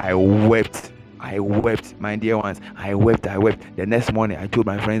 I wept, my dear ones. I wept. The next morning, I told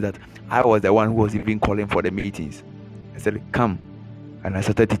my friends that I was the one who was even calling for the meetings. I said, come. And I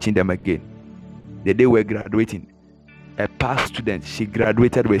started teaching them again. The day we're graduating, a past student, she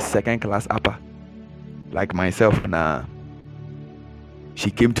graduated with second class upper. Like myself, nah. She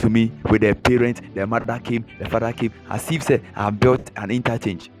came to me with her parents, their mother came, the father came, as if said, I built an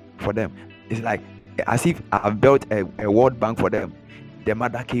interchange for them. It's like, as if I built a World Bank for them. The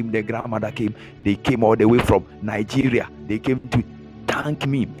mother came, the grandmother came, they came all the way from Nigeria. They came to thank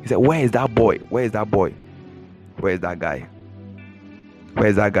me. He said, where is that boy? Where is that boy? Where is that guy? Where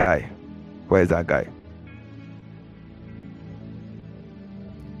is that guy? Where is that guy?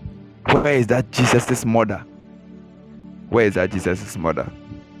 Where is that Jesus' mother? Where is that Jesus' mother?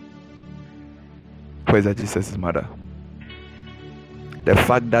 Where is that Jesus' mother? The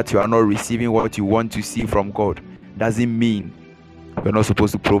fact that you are not receiving what you want to see from God doesn't mean you're not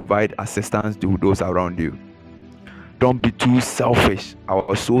supposed to provide assistance to those around you. Don't be too selfish. I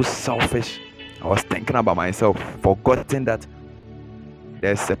was so selfish. I was thinking about myself, forgetting that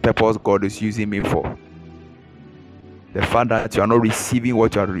there's a purpose God is using me for. The fact that you are not receiving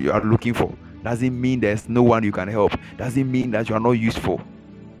what you are looking for doesn't mean there's no one you can help. Doesn't mean that you are not useful.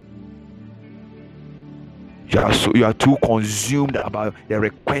 You are too consumed about the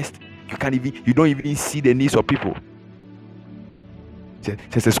request. You don't even see the needs of people.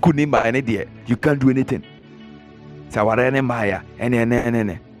 There's a school name by an idea. You can't do anything. Say Maya,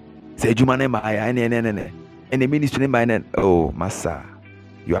 say Jumane Maya, and the ministry name by name. Oh, Massa,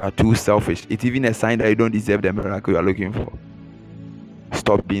 you are too selfish. It's even a sign that you don't deserve the miracle you are looking for.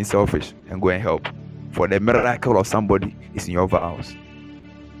 Stop being selfish and go and help. For the miracle of somebody is in your vows.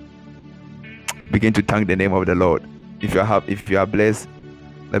 Begin to thank the name of the Lord. If you are blessed,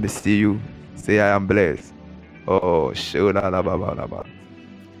 let me see you. Say, I am blessed. Oh,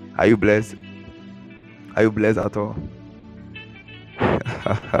 are you blessed? Are you blessed at all?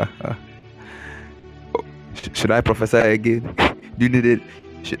 Should I prophesy again? Do you need it?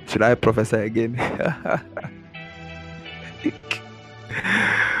 Should I prophesy again?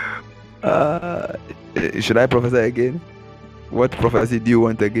 Should I prophesy again? What prophecy do you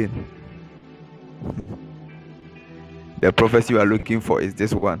want again? The prophecy you are looking for is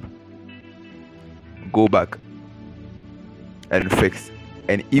this one. Go back and fix.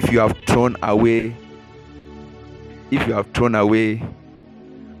 And if you have thrown away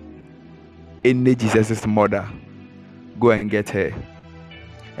any Jesus' mother, go and get her.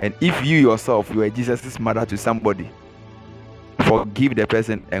 And if you yourself, you are Jesus' mother to somebody, forgive the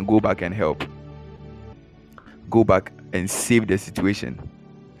person and go back and help. Go back and save the situation.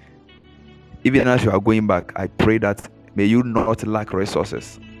 Even as you are going back, I pray that may you not lack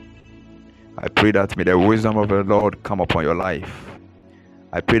resources. I pray that may the wisdom of the Lord come upon your life.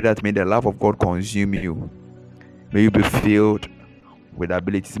 I pray that may the love of God consume you. May you be filled with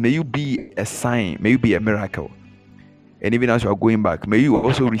abilities. May you be a sign. May you be a miracle. And even as you are going back, may you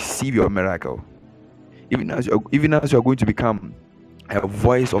also receive your miracle. Even as you are going to become a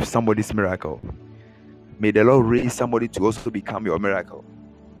voice of somebody's miracle, may the Lord raise somebody to also become your miracle.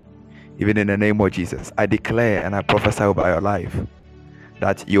 Even in the name of Jesus, I declare and I prophesy over your life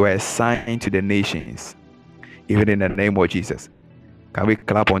that you are a sign to the nations. Even in the name of Jesus. Can we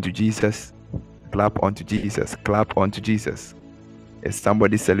clap unto Jesus? Clap unto Jesus. Clap unto Jesus. Is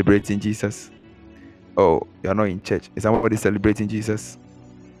somebody celebrating Jesus? Oh, you're not in church. Is somebody celebrating Jesus?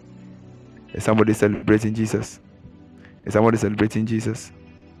 Is somebody celebrating Jesus? Is somebody celebrating Jesus?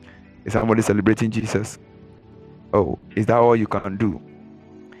 Is somebody celebrating Jesus? Oh, is that all you can do?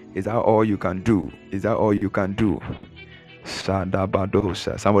 Is that all you can do? Is that all you can do?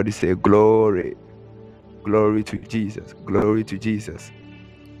 Somebody say glory. Glory to Jesus. Glory to Jesus.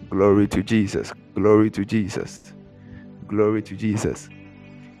 Glory to Jesus. Glory to Jesus. Glory to Jesus.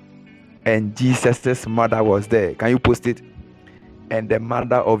 And Jesus' mother was there. Can you post it? And the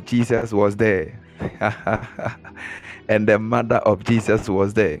mother of Jesus was there. And the mother of Jesus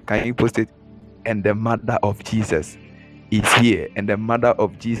was there. Can you post it? And the mother of Jesus is here. And the mother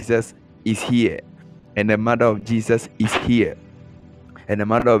of Jesus is here. And the mother of Jesus is here. And the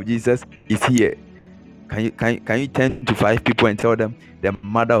mother of Jesus is here. Can you turn to 5 people and tell them the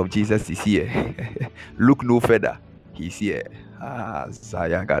mother of Jesus is here? Look no further. He's here. God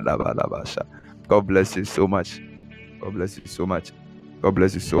bless you so much. God bless you so much. God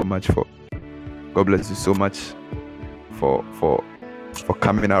bless you so much for. God bless you so much for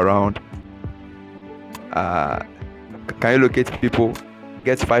coming around. Can you locate people?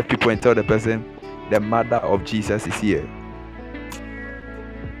 Get 5 people and tell the person the mother of Jesus is here.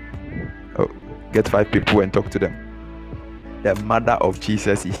 Oh, get 5 people and talk to them. The mother of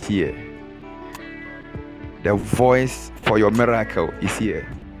Jesus is here. The voice for your miracle is here.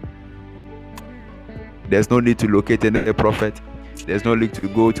 There's no need to locate any prophet. There's no need to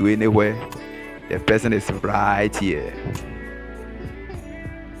go to anywhere. The person is right here.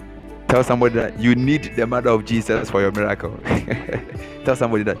 Tell somebody that you need the mother of Jesus for your miracle. Tell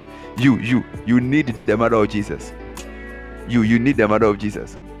somebody that you need the mother of Jesus. You need the mother of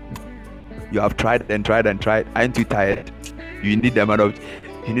Jesus. You have tried and tried and tried. Aren't you tired? You need the mother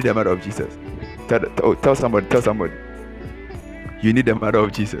of Jesus. Tell somebody. You need the mother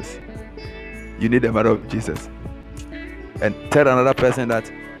of Jesus. You need the mother of Jesus. And tell another person that,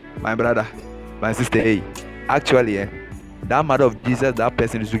 my brother, my sister, hey, actually, That mother of Jesus, that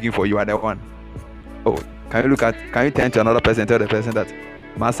person is looking for you, are the one. Oh, can you turn to another person and tell the person that,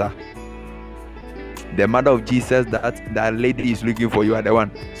 Master, the mother of Jesus, that lady is looking for you, are the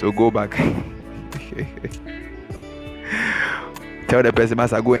one. So go back. Tell the person,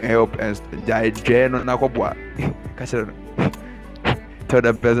 Master, go and help and tell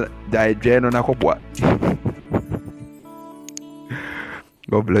the person,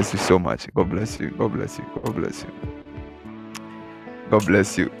 God bless you so much. God bless you. God bless you. God bless you. God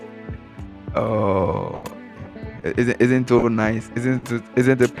bless you. Oh, isn't it nice?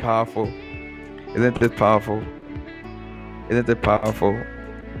 Isn't it powerful? Isn't it powerful? Isn't it powerful?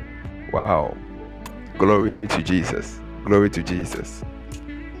 Wow. Glory to Jesus. Glory to Jesus.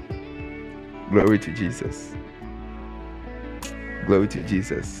 Glory to Jesus. Glory to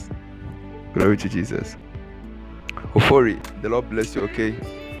Jesus. Glory to Jesus. Ofori, the Lord bless you, okay?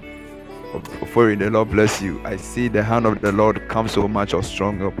 Ofori, the Lord bless you. I see the hand of the Lord come so much or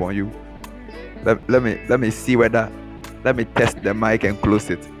strong upon you. Let me see whether, let me test the mic and close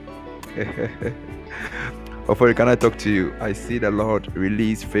it. Ofori, can I talk to you? I see the Lord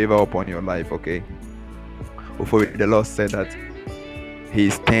release favor upon your life, okay? Ofori, the Lord said that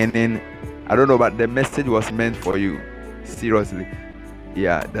He's turning, I don't know, but the message was meant for you. Seriously.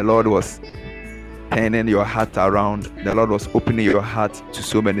 Yeah, the Lord was turning your heart around. The Lord was opening your heart to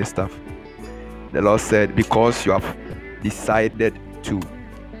so many stuff. The Lord said, because you have decided to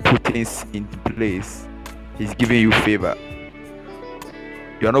put things in place, He's giving you favor.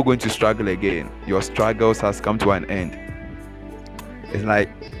 You are not going to struggle again. Your struggles has come to an end. It's like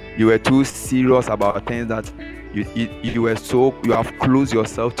you were too serious about things that you have closed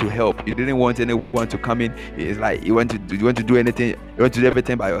yourself to help. You didn't want anyone to come in. It's like you want to do anything. You want to do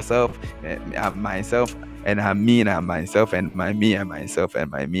everything by yourself. Myself and me and myself and my me and myself and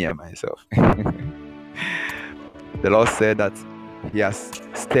my me and myself. The Lord said that He has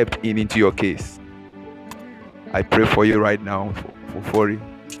stepped into your case. I pray for you right now, for you,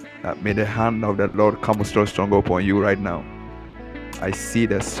 that may the hand of the Lord come so strong upon you right now. I see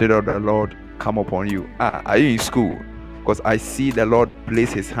the Spirit of the Lord come upon you. Are you in school? Because I see the Lord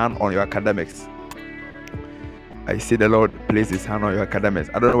place His hand on your academics. I see the Lord place His hand on your academics.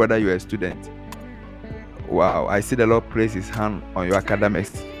 I don't know whether you're a student. Wow, I see the Lord place His hand on your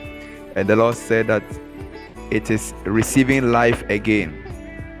academics. And the Lord said that it is receiving life again.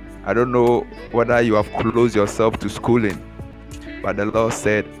 I don't know whether you have closed yourself to schooling, but the Lord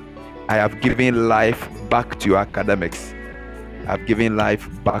said, I have given life back to your academics. I've given life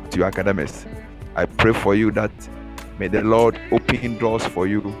back to your academics. I pray for you that may the Lord open doors for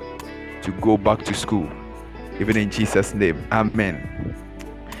you to go back to school, even in Jesus' name. Amen.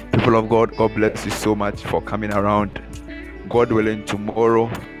 People of God, God bless you so much for coming around. God willing, tomorrow,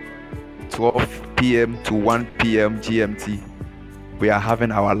 12 p.m. to 1 p.m. GMT, we are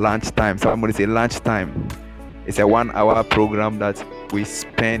having our lunch time. Somebody say lunch time. It's a 1-hour program that we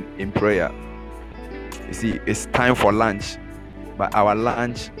spend in prayer. You see, it's time for lunch, but our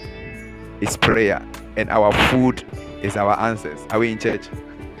lunch is prayer, and our food is our answers. Are we in church?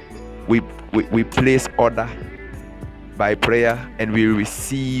 We place order by prayer, and we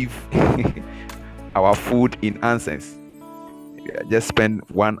receive our food in answers. Just spend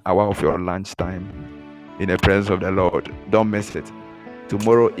 1 hour of your lunch time in the presence of the Lord. Don't miss it.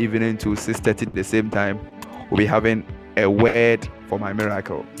 Tomorrow evening to 6:30 the same time, we'll be having a word for my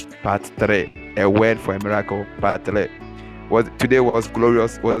miracle, part 3. A word for a miracle, part 3. Today was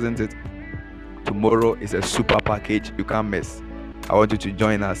glorious, wasn't it? Tomorrow is a super package you can't miss. I want you to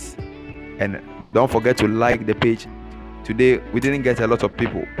join us, and don't forget to like the page. Today we didn't get a lot of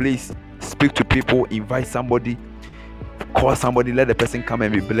people. Please speak to people, invite somebody, call somebody, let the person come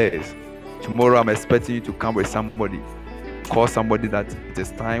and be blessed. Tomorrow I'm expecting you to come with somebody. Call somebody that it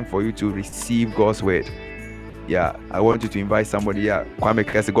is time for you to receive God's word. Yeah, I want you to invite somebody. Yeah, Kwame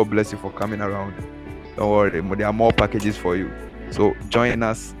Kese, God bless you for coming around. Don't worry, there are more packages for you. So join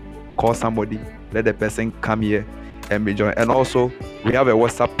us, call somebody, let the person come here and be joined. And also, we have a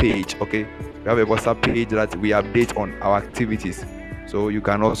WhatsApp page, okay? We have a WhatsApp page that we update on our activities. So you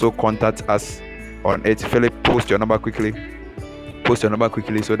can also contact us on it. Philip, post your number quickly. Post your number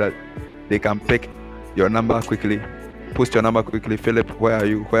quickly so that they can pick your number quickly. Post your number quickly. Philip, where are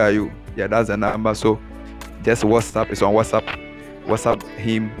you? Where are you? Yeah, that's the number. So just WhatsApp. It's on WhatsApp. WhatsApp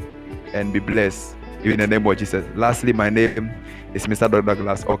him and be blessed. In the name of Jesus. Lastly, my name is Mr.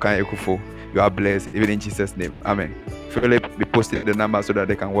 Douglas Okan Ekufo. You are blessed, even in Jesus' name. Amen. Philip, be posting the number so that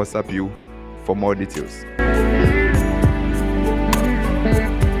they can WhatsApp you for more details.